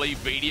there early.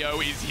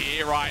 Vedius is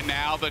here right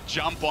now. The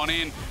jump on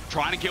in,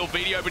 trying to kill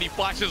Vedius, but he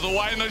flashes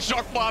away, and the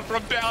shock blast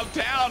from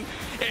downtown.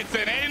 It's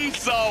an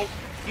insult.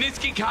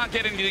 Niski can't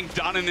get anything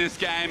done in this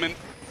game, and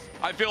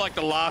I feel like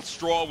the last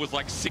straw was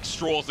like 6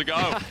 straws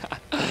ago.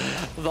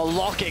 The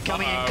locket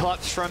coming in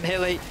clutch from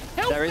Hilly.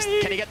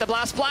 Can he get the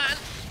blast plant?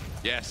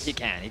 Yes. He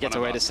can. He gets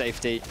away to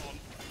safety.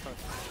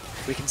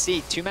 We can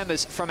see 2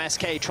 members from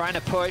SK trying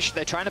to push.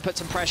 They're trying to put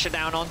some pressure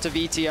down onto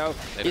VTO.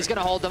 He's going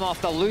to hold them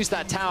off. They'll lose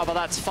that tower, but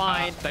that's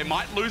fine. They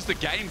might lose the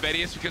game,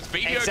 Vedius, because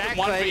Vedius can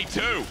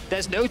 1v2.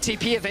 There's no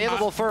TP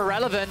available for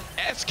Irrelevant.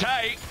 SK,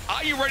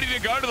 are you ready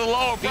to go to the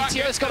lower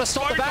bracket? VTO's got to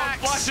stop the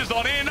backs. Flashes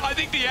on in. I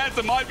think the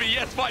answer might be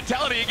yes.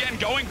 Vitality again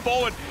going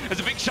forward as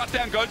a big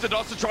shutdown goes to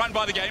DOS to try and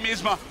buy the game.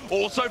 Isma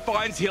also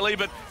finds Hilly,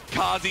 but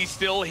Kazi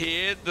still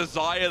here. The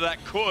Zaya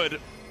that could.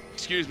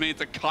 Excuse me,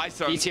 it's a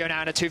Kai'Sa. VTO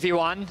now in a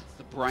 2v1.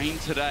 Brain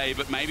today,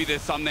 but maybe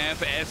there's some there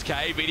for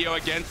SK.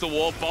 Vedius against the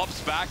wall,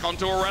 bops back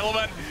onto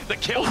Irrelevant. The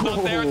kill's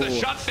not there at the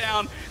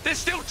shutdown. They're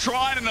still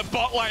trying in the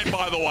bot lane,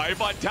 by the way.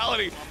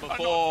 Vitality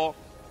before,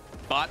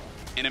 but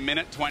in a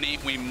minute 20,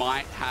 we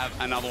might have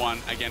another one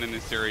again in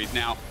this series.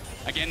 Now,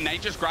 again,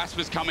 Nature's Grasp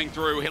is coming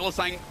through. Hitler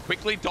saying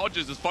quickly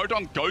dodges as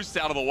Photon ghosts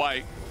out of the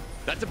way.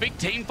 That's a big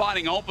team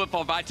fighting ult, but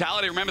for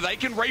Vitality, remember, they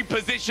can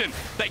reposition.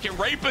 They can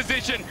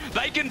reposition.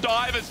 They can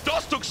dive as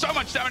DOS took so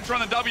much damage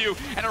from the W,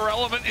 and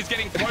Irrelevant is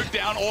getting poked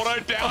down,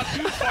 auto down.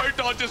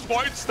 Photon just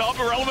won't stop.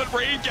 Irrelevant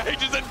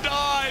re-engages and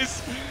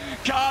dies.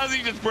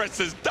 Kazi just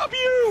presses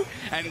W,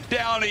 and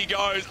down he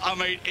goes. I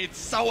mean, it's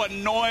so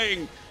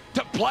annoying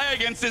to play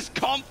against this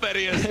comp,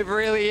 Vedius. It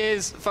really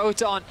is.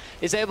 Photon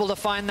is able to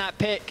find that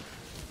pick.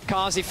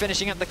 Kazi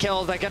finishing up the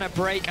kill. They're going to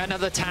break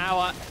another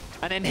tower.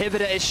 An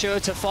inhibitor is sure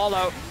to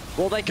follow.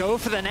 Will they go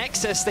for the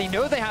Nexus? They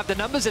know they have the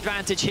numbers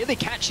advantage here. They're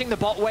catching the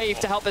bot wave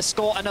to help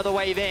escort another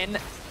wave in.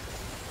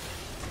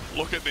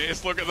 Look at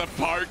this, look at the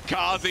poke.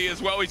 Kazi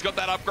as well, he's got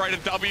that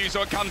upgraded W,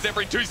 so it comes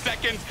every 2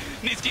 seconds.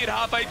 Niski at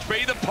half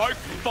HP, the poke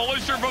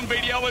follows through from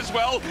Vedius as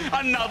well.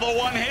 Another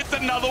one hits,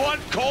 another one.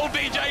 Call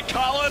DJ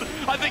Khaled,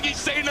 I think he's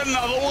seen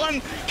another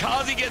one.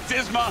 Kazi gets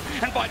Isma,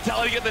 and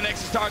Vitality get the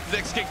Nexus turret, the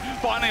next kick.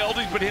 Finally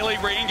ultis, but Hilly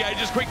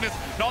re-engages. Quickness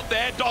not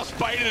there, DOS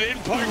baited in,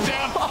 poked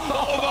down,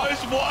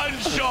 almost one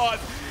shot.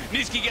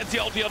 Niski gets the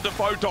ulti onto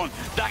Photon.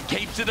 That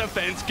keeps the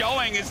defense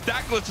going. It's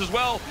Dackless as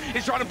well.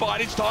 He's trying to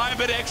bide his time,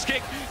 but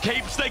X-Kick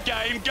keeps the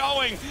game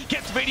going.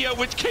 Gets Vedius,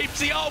 which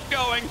keeps the ult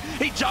going.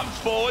 He jumps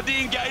forward, the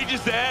engage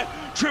is there.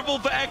 Triple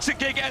for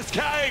X-Kick. SK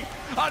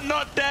are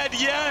not dead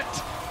yet.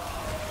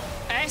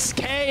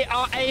 SK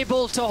are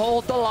able to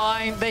hold the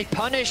line. They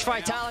punish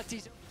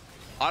Vitality.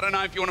 I don't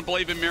know if you want to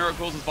believe in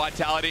miracles as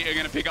Vitality are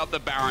going to pick up the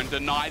Baron,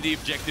 deny the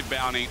objective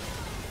bounty.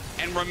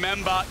 And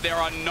remember, there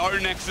are no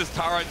Nexus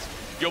turrets.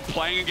 You're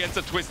playing against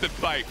a Twisted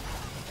Fate.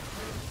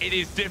 It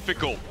is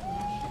difficult.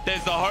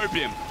 There's the hope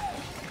in.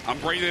 I'm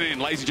breathing in,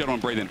 ladies and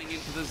gentlemen, breathing.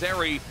 Into the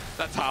Zeri,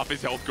 that's half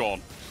his health gone.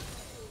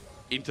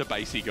 Into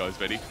base he goes,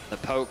 Vedi. The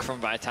poke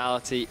from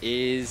Vitality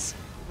is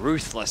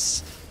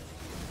ruthless.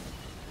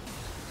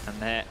 And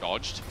they're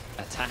dodged.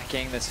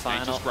 Attacking this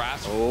final.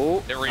 Grasp.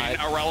 Oh, they're in.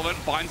 Irrelevant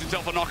finds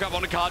himself a knockup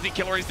on a Kazi.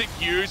 Killer instinct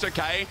used.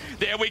 Okay,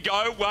 there we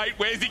go. Wait,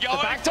 where's he going?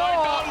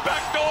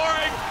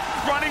 Backdooring.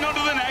 Running onto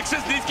the Nexus.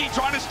 Niski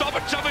trying to stop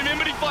it, shove him in,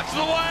 but he flushes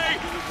away.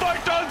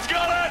 Photon's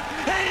got it.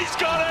 He's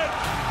got it.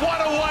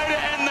 What a way to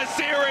end the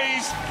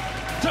series.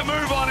 To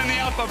move on in the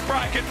upper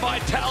bracket,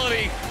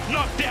 Vitality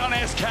knocked down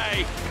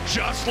SK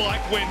just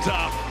like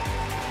Winter.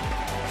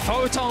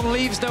 Photon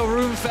leaves no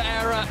room for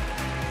error.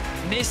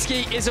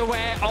 Niski is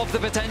aware of the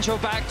potential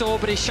backdoor,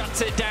 but he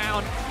shuts it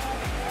down.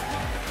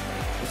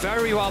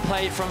 Very well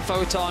played from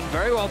Photon,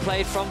 very well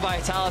played from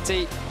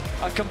Vitality.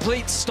 A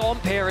complete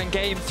stomp here in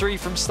Game 3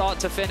 from start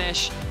to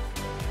finish.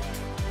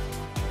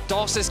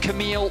 DOS's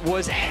Camille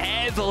was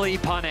heavily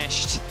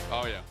punished.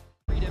 Oh, yeah.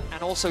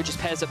 And also just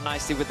pairs up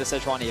nicely with the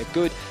Sejuani, a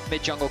good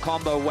mid-jungle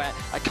combo where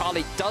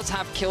Akali does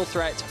have kill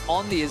threat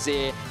on the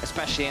Azir,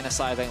 especially in a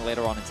side lane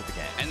later on into the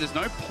game. And there's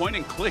no point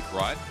and click,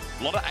 right?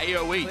 A lot of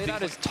AoE. Played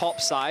out his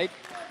top side.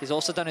 He's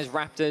also done his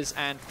Raptors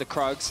and the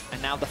Krugs,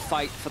 and now the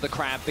fight for the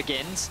Crab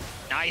begins.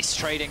 Nice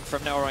trading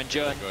from Noah and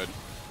Jun. Good.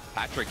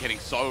 Patrick hitting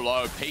so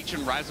low. Peach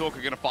and Razork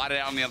are going to fight it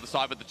out on the other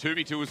side, but the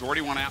 2v2 has already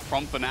won out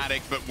from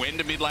Fnatic. But when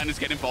do mid laners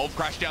get involved?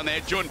 Crash down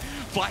there. Jun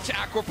flash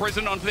Aqua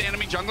Prison onto the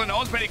enemy jungler. No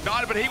one's been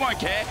ignited, but he won't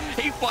care.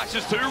 He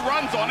flashes too,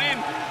 runs on in.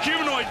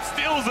 Humanoid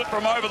steals it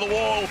from over the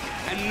wall,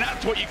 and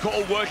that's what you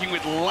call working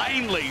with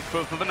lane lead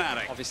for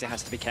Fnatic. Obviously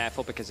has to be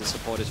careful because his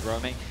support is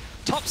roaming.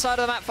 Top side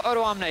of the map for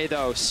Odoamne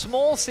though.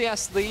 Small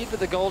CS lead, but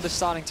the gold is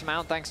starting to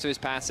mount thanks to his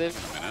passive.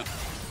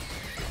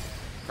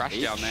 Crash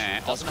down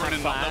there. Oscar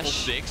in level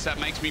 6. That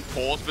makes me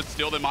pause, but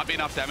still there might be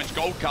enough damage.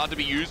 Gold card to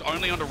be used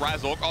only onto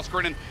Razork.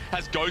 Oscar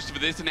has Ghost for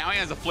this, and now he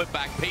has a flip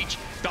back. Peach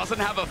doesn't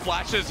have a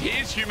flashes.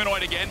 Here's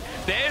Humanoid again.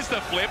 There's the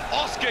flip.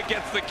 Oscar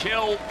gets the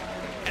kill,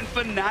 and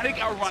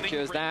Fnatic are running.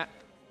 Secures that.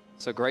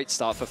 So great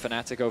start for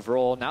Fnatic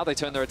overall. Now they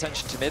turn their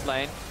attention to mid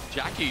lane.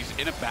 Jackie's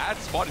in a bad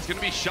spot. He's going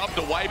to be shoved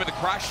away, but the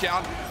crash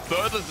down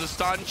furthers the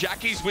stun.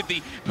 Jackie's with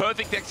the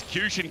perfect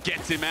execution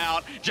gets him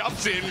out,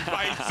 jumps in,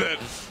 baits it.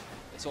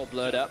 It's all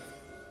blurred up.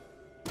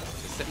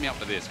 Set me up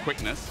for this.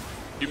 Quickness.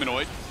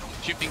 Humanoid.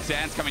 Shifting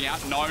sands coming out.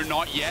 No,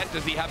 not yet.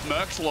 Does he have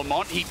Mercs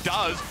Lamont? He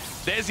does.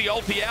 There's the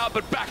ulti out,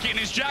 but back in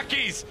is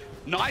Jackie's.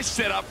 Nice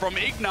setup from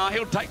Ignar.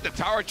 He'll take the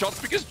turret shots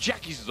because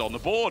Jackie's is on the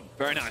board.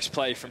 Very nice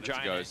play from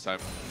GiantX. So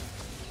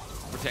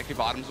protective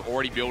items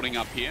already building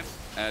up here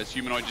as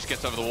Humanoid just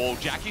gets over the wall.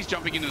 Jackie's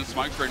jumping into the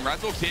smoke screen.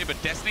 Razor's here,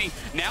 but Destiny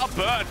now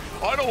burnt.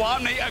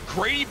 Odoamne, a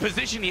greedy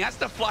position. He has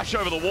to flash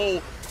over the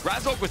wall.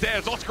 Razork was there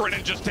as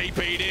Oscarinen just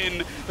TP'd in.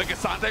 The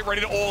Cassante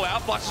ready to all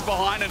out, flashes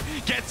behind and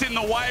gets in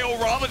the way, or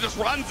rather just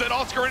runs it.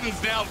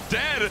 Oscarinen's now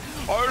dead.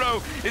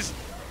 Odo is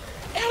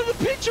out of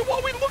the picture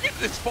while we look at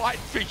this fight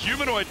for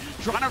Humanoid,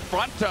 trying to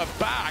front to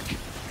back.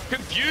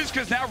 Confused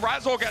because now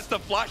Razork has to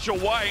flash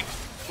away.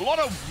 A lot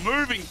of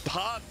moving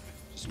parts.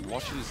 Just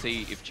watching to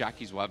see if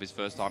Jackie's will have his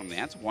first item. The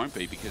answer won't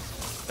be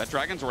because that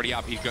dragon's already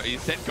up. He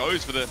instead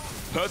goes for the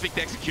perfect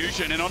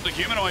execution and onto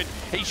Humanoid.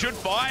 He should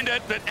find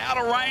it, but out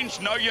of range.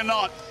 No, you're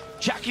not.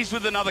 Jackie's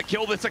with another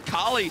kill. This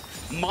Akali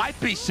might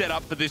be set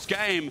up for this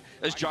game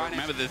as Giant.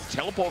 Remember, there's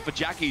teleport for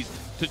Jackie's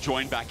to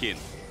join back in.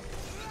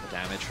 The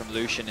damage from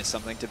Lucian is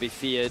something to be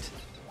feared.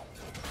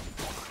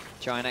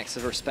 GiantX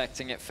is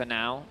respecting it for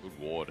now. Good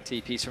ward.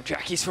 TP's from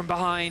Jackie's from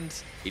behind.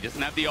 He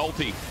doesn't have the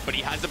ulti, but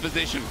he has the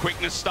position.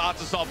 Quickness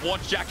starts us off.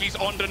 Watch Jackie's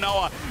onto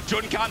Noah.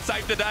 Jun can't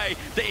save the day.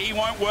 The E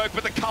won't work,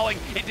 but the culling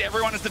into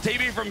everyone as the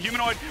TP from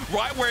Humanoid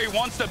right where he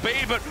wants to be,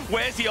 but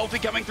where's the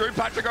ulti coming through?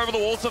 Patrick over the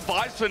wall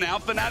survives for now.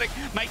 Fnatic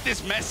make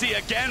this messy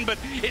again, but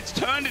it's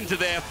turned into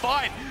their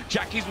fight.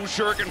 Jackie's will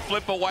shuriken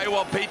flip away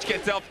while Peach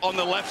gets up on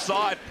the left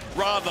side,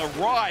 rather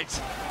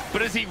right.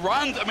 But as he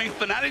runs, I mean,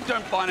 Fnatic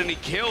don't find any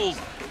kills,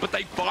 but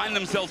they find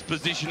themselves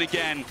positioned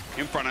again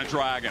in front of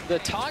Dragon. The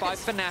target by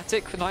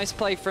Fnatic, nice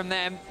play from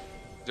them.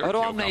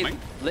 Odoamne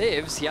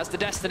lives, he has the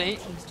Destiny.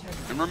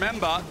 And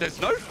remember, there's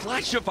no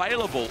flash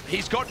available.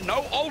 He's got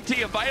no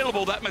ulti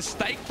available. That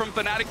mistake from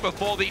Fnatic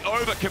before, the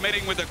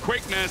overcommitting with the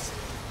quickness.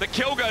 The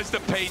kill goes to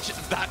Peach.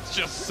 That's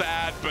just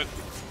sad, but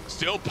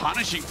still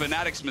punishing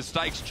Fnatic's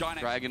mistakes.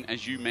 Dragon,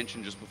 as you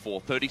mentioned just before,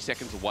 30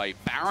 seconds away.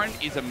 Baron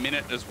is a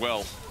minute as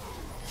well.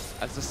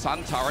 As the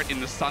Sun turret in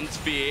the Sun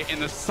sphere, in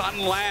the Sun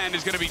land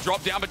is going to be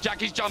dropped down, but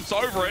Jackie's jumps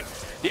over it.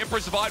 The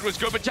Emperor survived was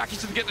good, but Jackie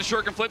doesn't get the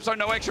shuriken flip, so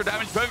no extra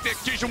damage. Perfect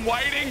execution,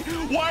 waiting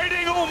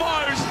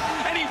almost,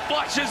 and he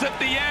flashes at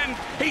the end.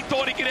 He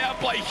thought he could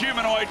outplay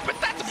Humanoid, but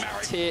that's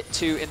Marek. Tier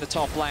 2 in the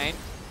top lane.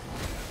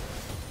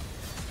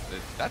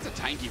 That's a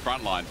tanky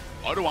front line.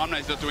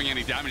 Odoamne's not doing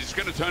any damage. It's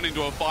going to turn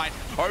into a fight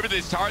over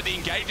this turret. The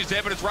engage is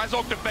there, but it's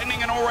Razork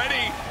defending, and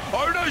already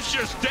Odo's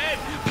just dead.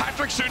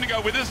 Patrick soon to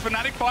go with us.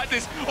 Fnatic fight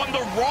this on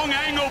the wrong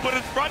angle, but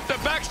it's front to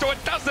back, so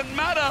it doesn't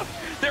matter.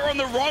 They're on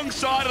the wrong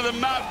side of the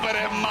map, but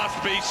it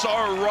must be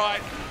so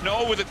right.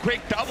 Noah with a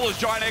quick double as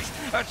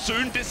GiantX are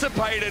soon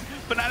dissipated.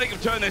 Fnatic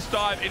have turned this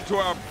dive into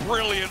a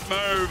brilliant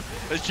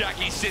move as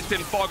Jackie sits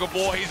in fog of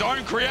war. His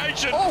own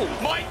creation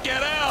might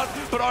get out,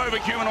 but over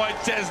Humanoid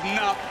says,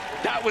 nah,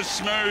 that was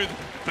smooth.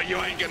 But you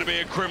ain't going to be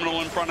a criminal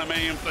in front of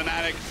me. And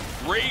Fnatic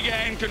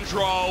regain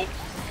control.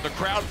 The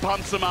crowd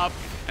pumps them up,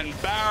 and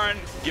Baron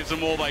gives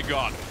them all they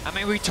got. I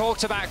mean, we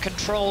talked about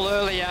control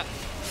earlier.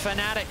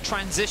 Fnatic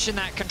transition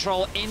that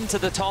control into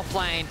the top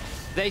lane.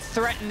 They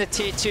threaten the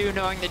tier 2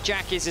 knowing that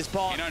Jackie's is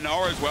bot. You know,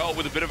 Noah as well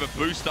with a bit of a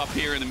boost up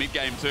here in the mid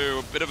game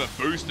too. A bit of a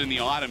boost in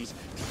the items.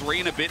 3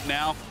 and a bit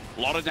now.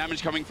 A lot of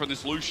damage coming from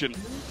this Lucian.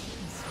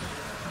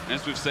 And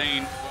as we've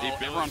seen,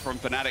 everyone from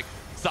Fnatic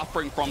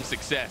suffering from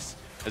success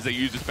as they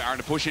use this Baron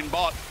to push in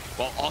bot,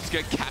 while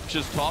Oscar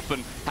captures top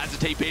and has a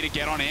TP to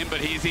get on him, but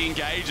here's the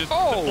engage. The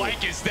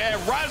flank is there.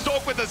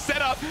 Razork with the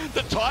setup.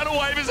 The tidal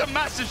wave is a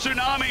massive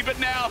tsunami, but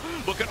now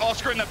look at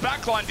Oscar in the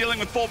backline dealing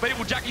with 4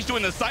 people. Jackie's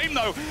doing the same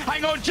though.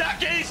 Hang on,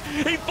 Jackie's!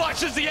 He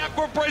flushes the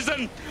Aqua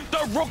Prison.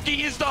 The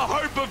rookie is the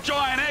hope of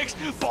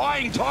GiantX.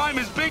 Buying time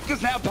is big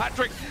because now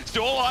Patrick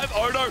still alive.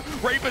 Odo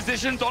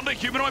repositions onto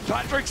Humanoid.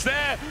 Patrick's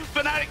there.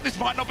 Fnatic, this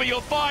might not be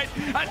your fight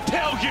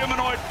until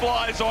Humanoid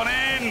flies on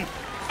in.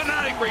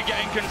 Fnatic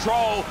regain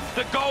control.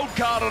 The gold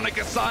card on the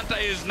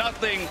Cassante is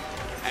nothing.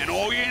 And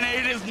all you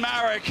need is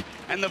Marek,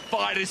 and the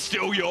fight is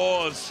still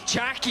yours.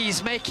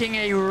 Jackie's making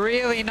a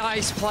really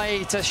nice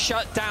play to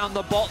shut down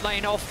the bot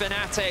lane of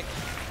Fnatic.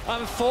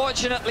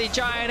 Unfortunately,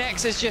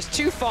 GiantX is just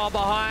too far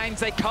behind.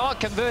 They can't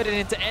convert it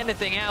into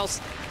anything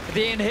else.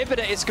 The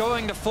inhibitor is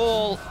going to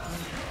fall.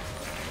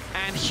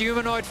 And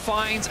Humanoid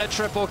finds a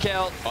triple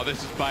kill. Oh,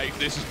 this is bait.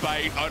 This is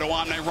bait.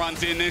 Odoamne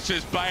runs in. This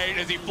is bait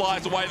as he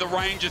flies away. The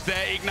range is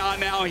there. Ignar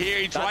now here.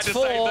 He tried to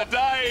save the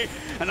day.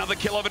 Another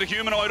kill over to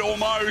Humanoid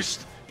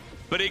almost.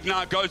 But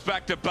Ignar goes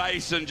back to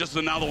base and just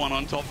another one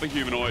on top for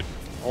Humanoid.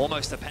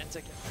 Almost a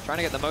pentakill. Trying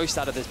to get the most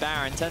out of this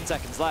Baron. 10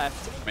 seconds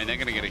left. I mean, they're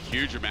going to get a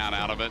huge amount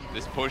out of it.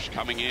 This push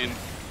coming in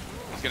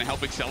is going to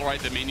help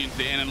accelerate the minions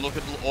in, and look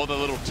at all the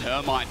little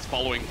termites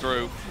following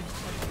through.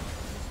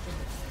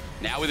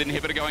 Now with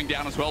inhibitor going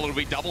down as well, it'll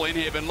be double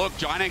inhib. And look,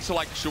 GiantX are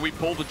like, should we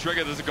pull the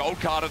trigger? There's a gold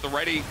card at the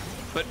ready.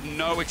 but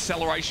no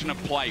acceleration of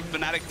play.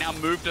 Fnatic now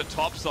moved to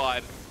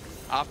topside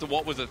after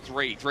what was a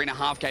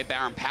 3.5K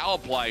Baron power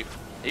play.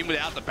 Even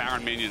without the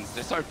Baron minions,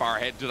 they're so far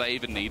ahead, do they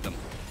even need them?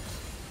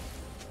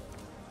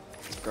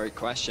 It's a great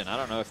question. I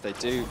don't know if they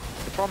do.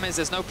 The problem is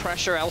there's no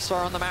pressure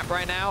elsewhere on the map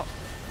right now.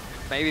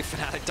 Maybe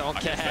Fnatic don't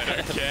care. They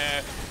don't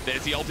care.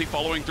 There's the ulti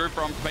following through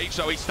from Peach,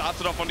 so he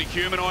starts it off onto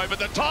Humanoid, but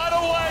the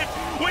tidal wave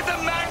with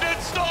the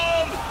Magnet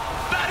Storm!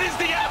 That is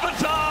the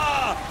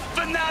avatar!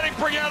 Fnatic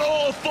bring out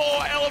all 4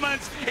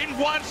 elements in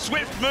one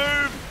swift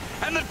move,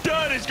 and the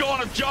dirt is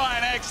gone of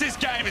GiantX. This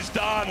game is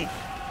done.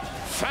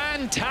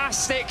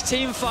 Fantastic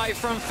team fight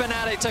from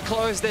Fnatic to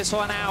close this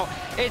one out.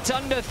 It's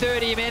under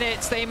 30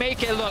 minutes. They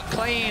make it look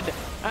clean,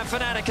 and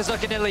Fnatic is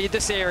looking to lead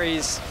the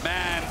series.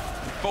 Man,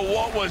 for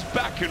what was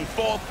back and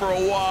forth for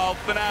a while,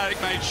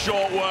 Fnatic made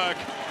short work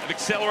of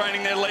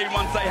accelerating their lead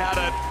once they had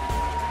it.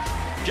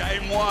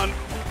 Game 1,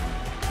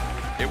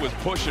 it was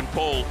push and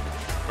pull,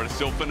 but it's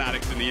still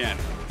Fnatic's in the end.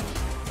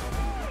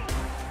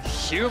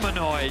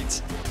 Humanoid.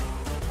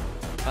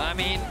 I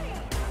mean,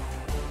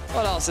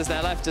 what else is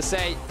there left to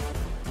say?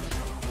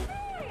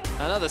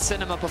 Another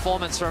cinema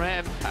performance from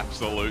him.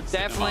 Absolute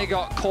Definitely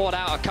cinema. got caught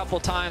out a couple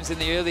times in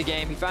the early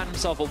game. He found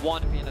himself a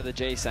 1v into the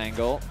Jace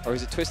angle. Or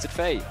is it Twisted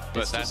Fate?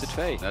 It's Twisted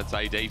Fate. That's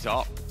AD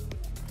top.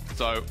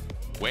 So,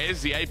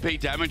 where's the AP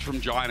damage from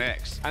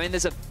GiantX? I mean,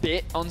 there's a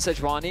bit on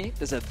Sejuani.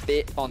 There's a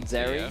bit on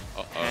Zeri.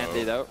 Yeah.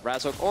 Handy though.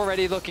 Razork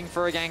already looking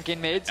for a gank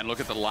in mid. And look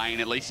at the lane.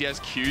 At least he has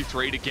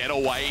Q3 to get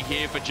away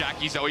here for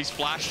Jackie. So he's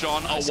flashed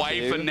on Nice away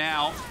Q. for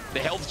now. The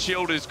health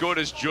shield is good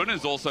as Jun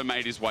has also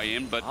made his way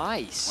in, but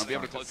Nice. won't be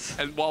able to close.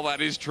 And while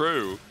that is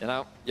true, You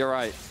know, you're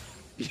right.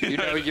 You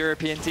know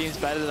European teams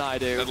better than I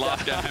do. that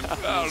last game,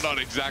 oh, not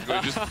exactly.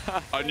 Just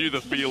I knew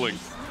the feeling.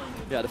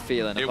 You had a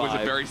feeling. It was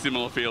a very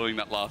similar feeling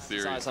that last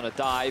Eyes series. on a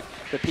dive.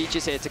 The Peach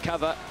is here to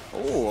cover.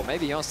 Oh,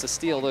 maybe he wants to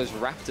steal those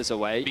Raptors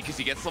away. Because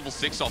he gets level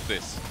 6 off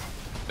this.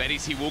 That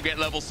is, he will get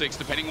level 6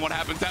 depending on what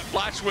happens. That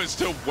flash was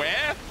to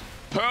where?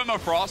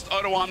 Permafrost.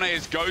 Odoamne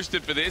is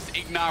ghosted for this.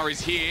 Ignar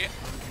is here.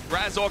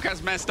 Razork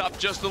has messed up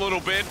just a little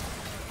bit.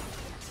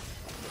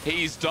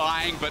 He's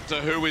dying, but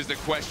to who is the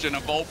question? A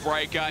Vault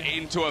Breaker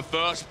into a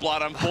First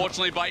Blood,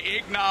 unfortunately by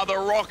Ignar, the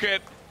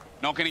Rocket.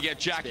 Not going to get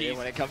Jackie.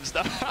 When it comes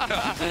to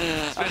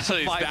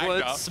especially his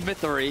dagger.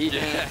 Smithery.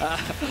 Yeah.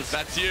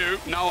 That's you.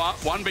 Noah,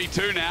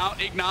 1v2 now.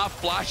 Ignar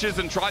flashes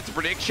and tries to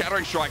predict.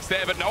 Shattering Strikes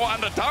there, but Noah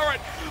under turret.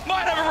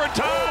 Might have a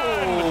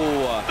return.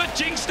 Oh. The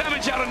Jinx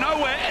damage out of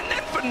nowhere, and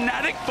then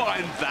Fnatic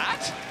finds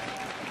that.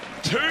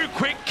 2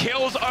 quick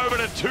kills over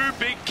to 2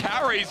 big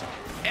carries.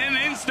 In an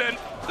instant,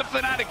 the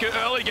Fnatic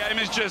early game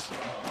is just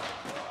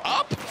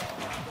up.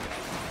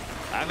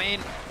 I mean,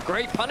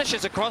 great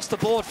punishes across the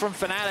board from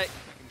Fnatic.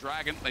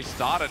 Dragon, they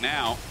start it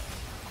now.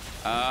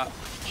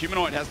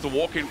 Humanoid has to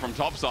walk in from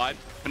topside.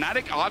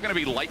 Fnatic are going to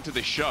be late to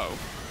this show.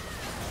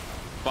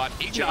 But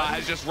Ignar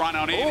has just run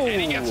on in, and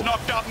he gets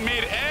knocked up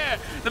mid-air.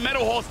 The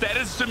Metal Horse dead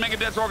as soon Mega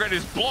Death Rocket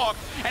is blocked,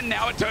 and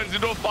now it turns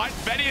into a fight.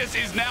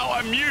 Vedius is now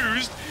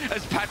amused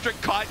as Patrick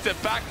kites it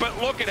back,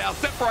 but look at how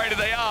separated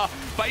they are.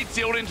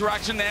 Fate-sealed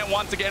interaction there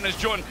once again as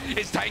Jun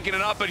is taking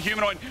it up, but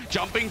Humanoid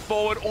jumping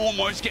forward,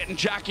 almost getting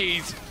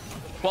Jackies.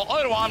 Well,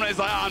 Odoamne is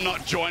like, I'm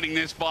not joining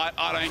this fight.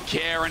 I don't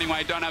care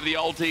anyway. Don't have the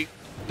ulti.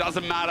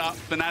 Doesn't matter.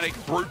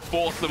 Fnatic brute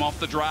force them off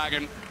the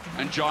Dragon,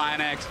 and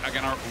GiantX are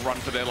going to run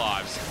for their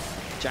lives.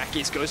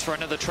 Jackies goes for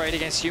another trade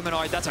against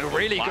Humanoid. That's a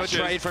really good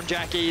trade from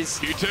Jackies.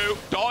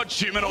 Q2, dodge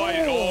Humanoid.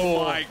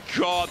 Oh my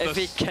God. If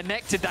he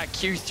connected that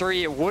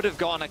Q3, it would have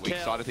gone a Weak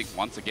kill. side, I think,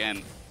 once again.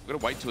 We've got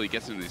to wait till he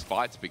gets into these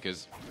fights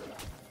because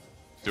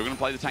still going to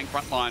play the tank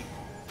front line.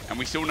 And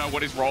we still know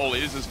what his role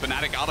is as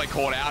Fnatic. Are they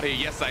caught out here?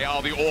 Yes, they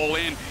are. The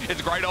all-in. It's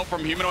a great ult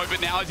from Humanoid,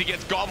 but now as he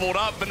gets gobbled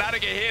up,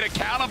 Fnatic are here to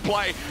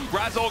counterplay.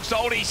 Razork's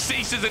ulti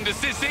ceases and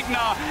desists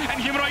Ignar, and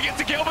Humanoid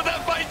gets a kill, but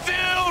that fight's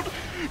sealed!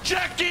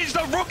 Jackie's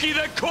the rookie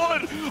that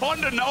could! On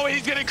to Noah,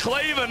 he's going to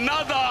cleave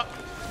another.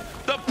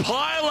 The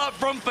pile-up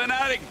from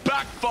Fnatic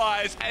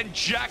backfires, and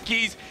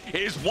Jackie's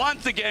is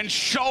once again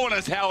showing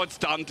us how it's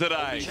done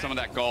today. Some of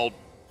that gold.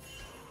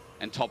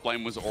 And top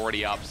lane was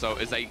already up, so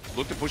as they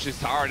look to push this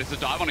turret, it's a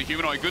dive on a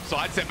Humanoid, good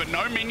side step, but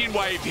no minion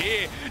wave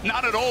here,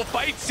 none at all.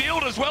 Fate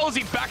sealed as well as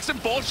he backs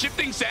and forth,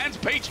 shifting sands.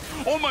 Peach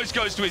almost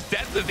goes to his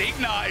death as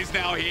Ignar is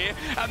now here.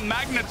 A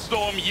Magnet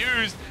Storm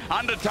used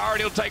under turret,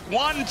 he'll take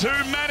one too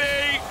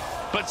many,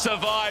 but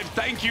survived.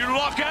 Thank you,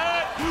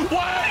 Lockett.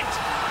 Wait,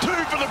 2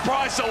 for the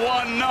price of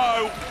 1,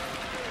 no.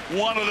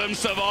 One of them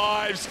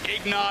survives,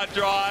 Ignar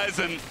dries,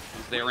 and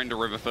they're into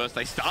River first.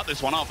 They start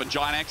this one off, and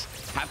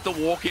GiantX have to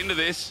walk into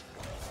this.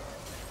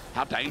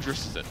 How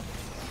dangerous is it?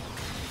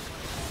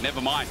 Never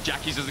mind.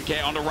 Jackies doesn't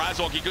care. Onto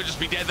Razork. He could just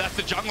be dead. That's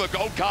the jungler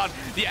gold card.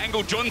 The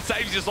angle. Jun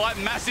saves his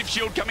life. Massive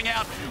shield coming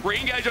out.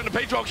 Re-engage onto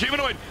Peach while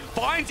Humanoid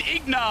finds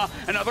Ignar.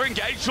 Another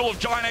engaged tool of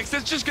GiantX.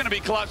 That's just going to be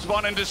collapsed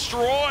upon and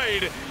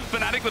destroyed.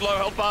 Fnatic with low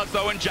health bars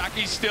though, and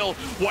Jackie's still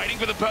waiting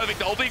for the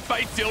perfect ulti.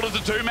 Fate sealed as a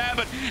 2-man,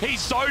 but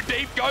he's so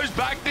deep. Goes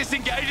back,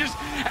 disengages,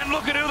 and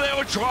look at who they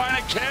were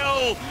trying to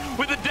kill.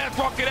 With the death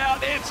rocket out,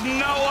 it's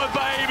Noah,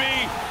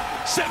 baby.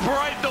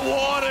 separate the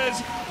waters,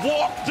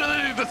 walk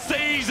to the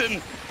seas,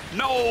 and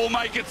Noah will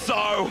make it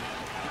so.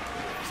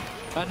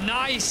 A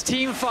nice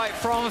team fight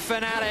from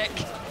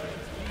Fnatic.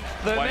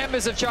 The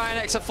members of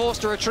GiantX are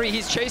forced to retreat.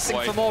 He's chasing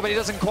for more, but he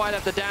doesn't quite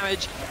have the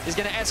damage. He's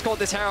going to escort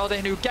this Herald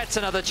in, who gets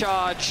another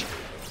charge.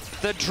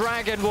 The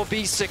Dragon will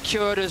be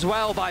secured as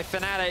well by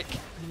Fnatic.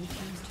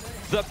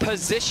 The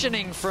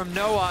positioning from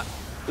Noah,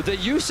 the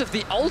use of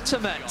the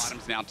ultimate.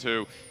 Items now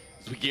too,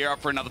 as we gear up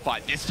for another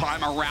fight. This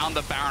time around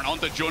the Baron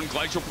onto Jun.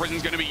 Glacial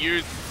Prison's going to be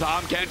used.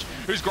 Zaham Kench,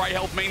 whose grey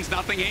health means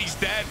nothing. He's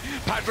dead.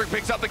 Patrick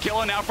picks up the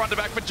killer now front to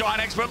back for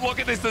GiantX. But look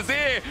at this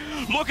Azir.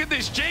 Look at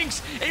this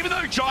Jinx. Even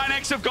though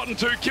GiantX have gotten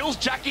 2 kills,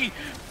 Jackie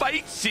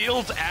Fate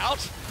seals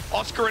out.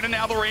 Oscar in and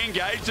now the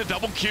re-engage, a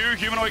double Q,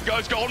 Humanoid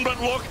goes golden,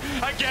 but look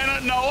again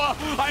at Noah.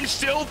 I'm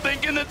still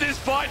thinking that this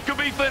fight could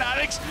be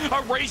Fnatic's.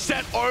 A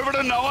reset over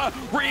to Noah,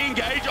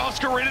 re-engage,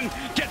 Oscar in and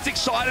gets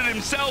excited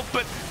himself,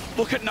 but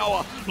look at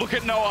Noah, look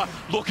at Noah,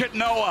 look at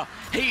Noah.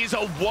 He is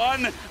a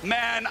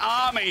one-man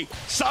army.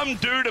 Some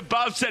dude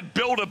above said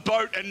build a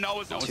boat, and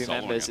Noah's not. 2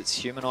 members, it's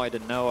Humanoid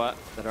and Noah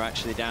that are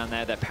actually down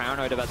there. They're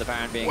paranoid about the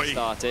Baron being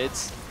started.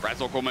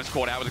 Razork almost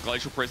caught out with a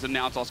Glacial Prison,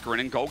 now it's Oscar in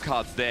and gold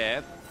cards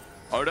there.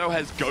 Odo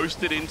has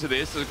ghosted into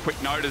this. A quick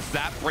note as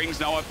that brings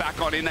Noah back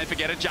on in. They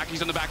forget it.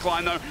 Jackie's on the back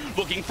line, though.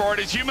 Looking for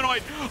it is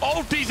Humanoid.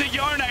 Ulti's a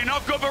Yone.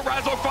 Not good, but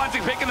Razork finds a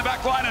pick in the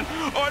back line. And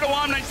Odo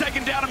Amne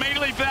taken down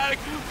immediately. Fnatic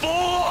full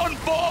on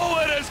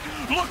forwarders.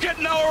 Look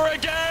at Noah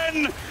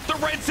again. The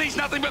Red sees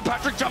nothing, but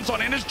Patrick jumps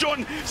on in as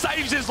Jun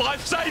saves his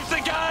life, saves the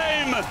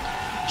game.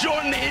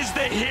 Jun is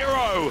the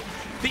hero.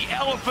 The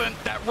elephant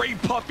that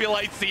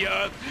repopulates the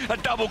earth. A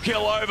double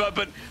kill over,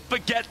 but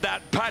forget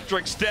that.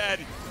 Patrick's dead.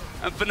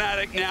 And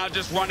Fnatic now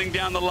just running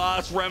down the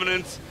last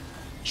remnants.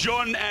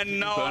 Jun and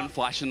Noah. Burn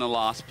flash in the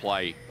last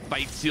play.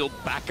 Fate sealed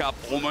back up,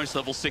 almost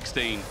level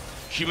 16.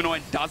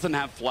 Humanoid doesn't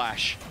have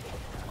flash.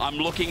 I'm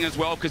looking as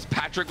well because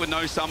Patrick with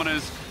no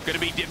summoners going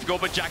to be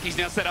difficult, but Jackie's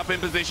now set up in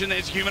position.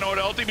 There's Humanoid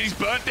ulti, but he's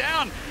burnt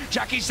down.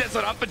 Jackie sets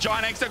it up for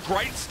GiantX, a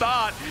great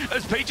start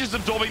as Peach is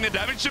absorbing the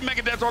damage to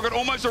Mega Death Rocket,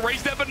 almost a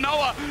reset, but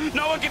Noah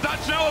can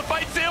touch Noah,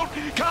 Fate sealed,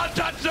 can't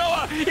touch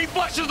Noah, he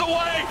flashes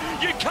away,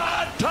 you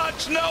can't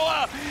touch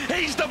Noah,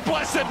 he's the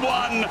blessed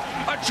one,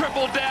 a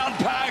triple down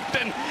pact,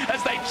 and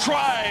as they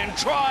try and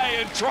try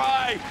and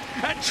try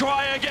and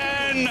try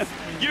again,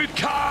 you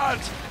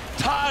can't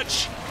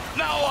touch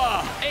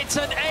Noah. It's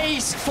an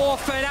ace for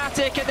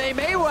Fnatic, and they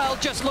may well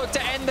just look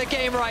to end the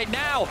game right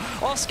now.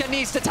 Oscar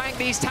needs to tank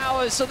these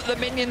towers so that the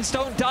minions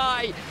don't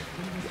die.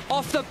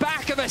 Off the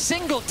back of a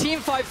single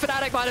team fight,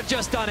 Fnatic might have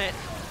just done it.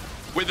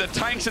 With the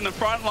tanks in the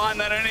front line,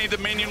 they don't need the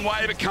minion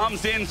wave. It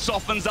comes in,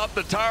 softens up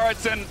the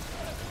turrets, and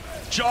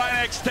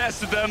GiantX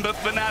tested them, but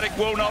Fnatic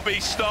will not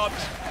be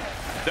stopped.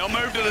 They'll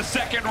move to the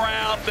second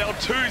round. They'll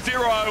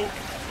 2-0,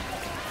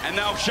 and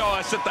they'll show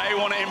us that they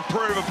want to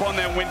improve upon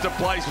their winter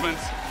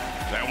placements.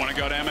 They want to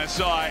go to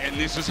MSI, and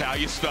this is how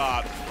you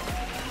start.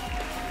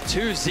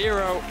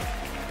 2-0.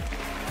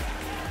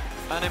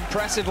 An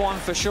impressive one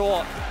for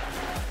sure.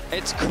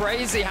 It's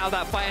crazy how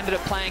that fight ended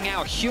up playing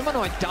out.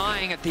 Humanoid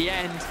dying at the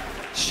end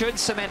should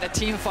cement a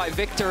team fight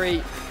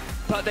victory,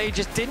 but they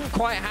just didn't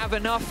quite have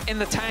enough in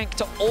the tank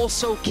to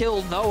also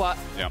kill Noah.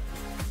 Yep.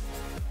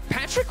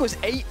 Patrick was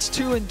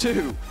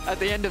 8-2-2 at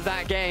the end of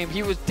that game.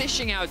 He was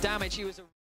dishing out damage. He was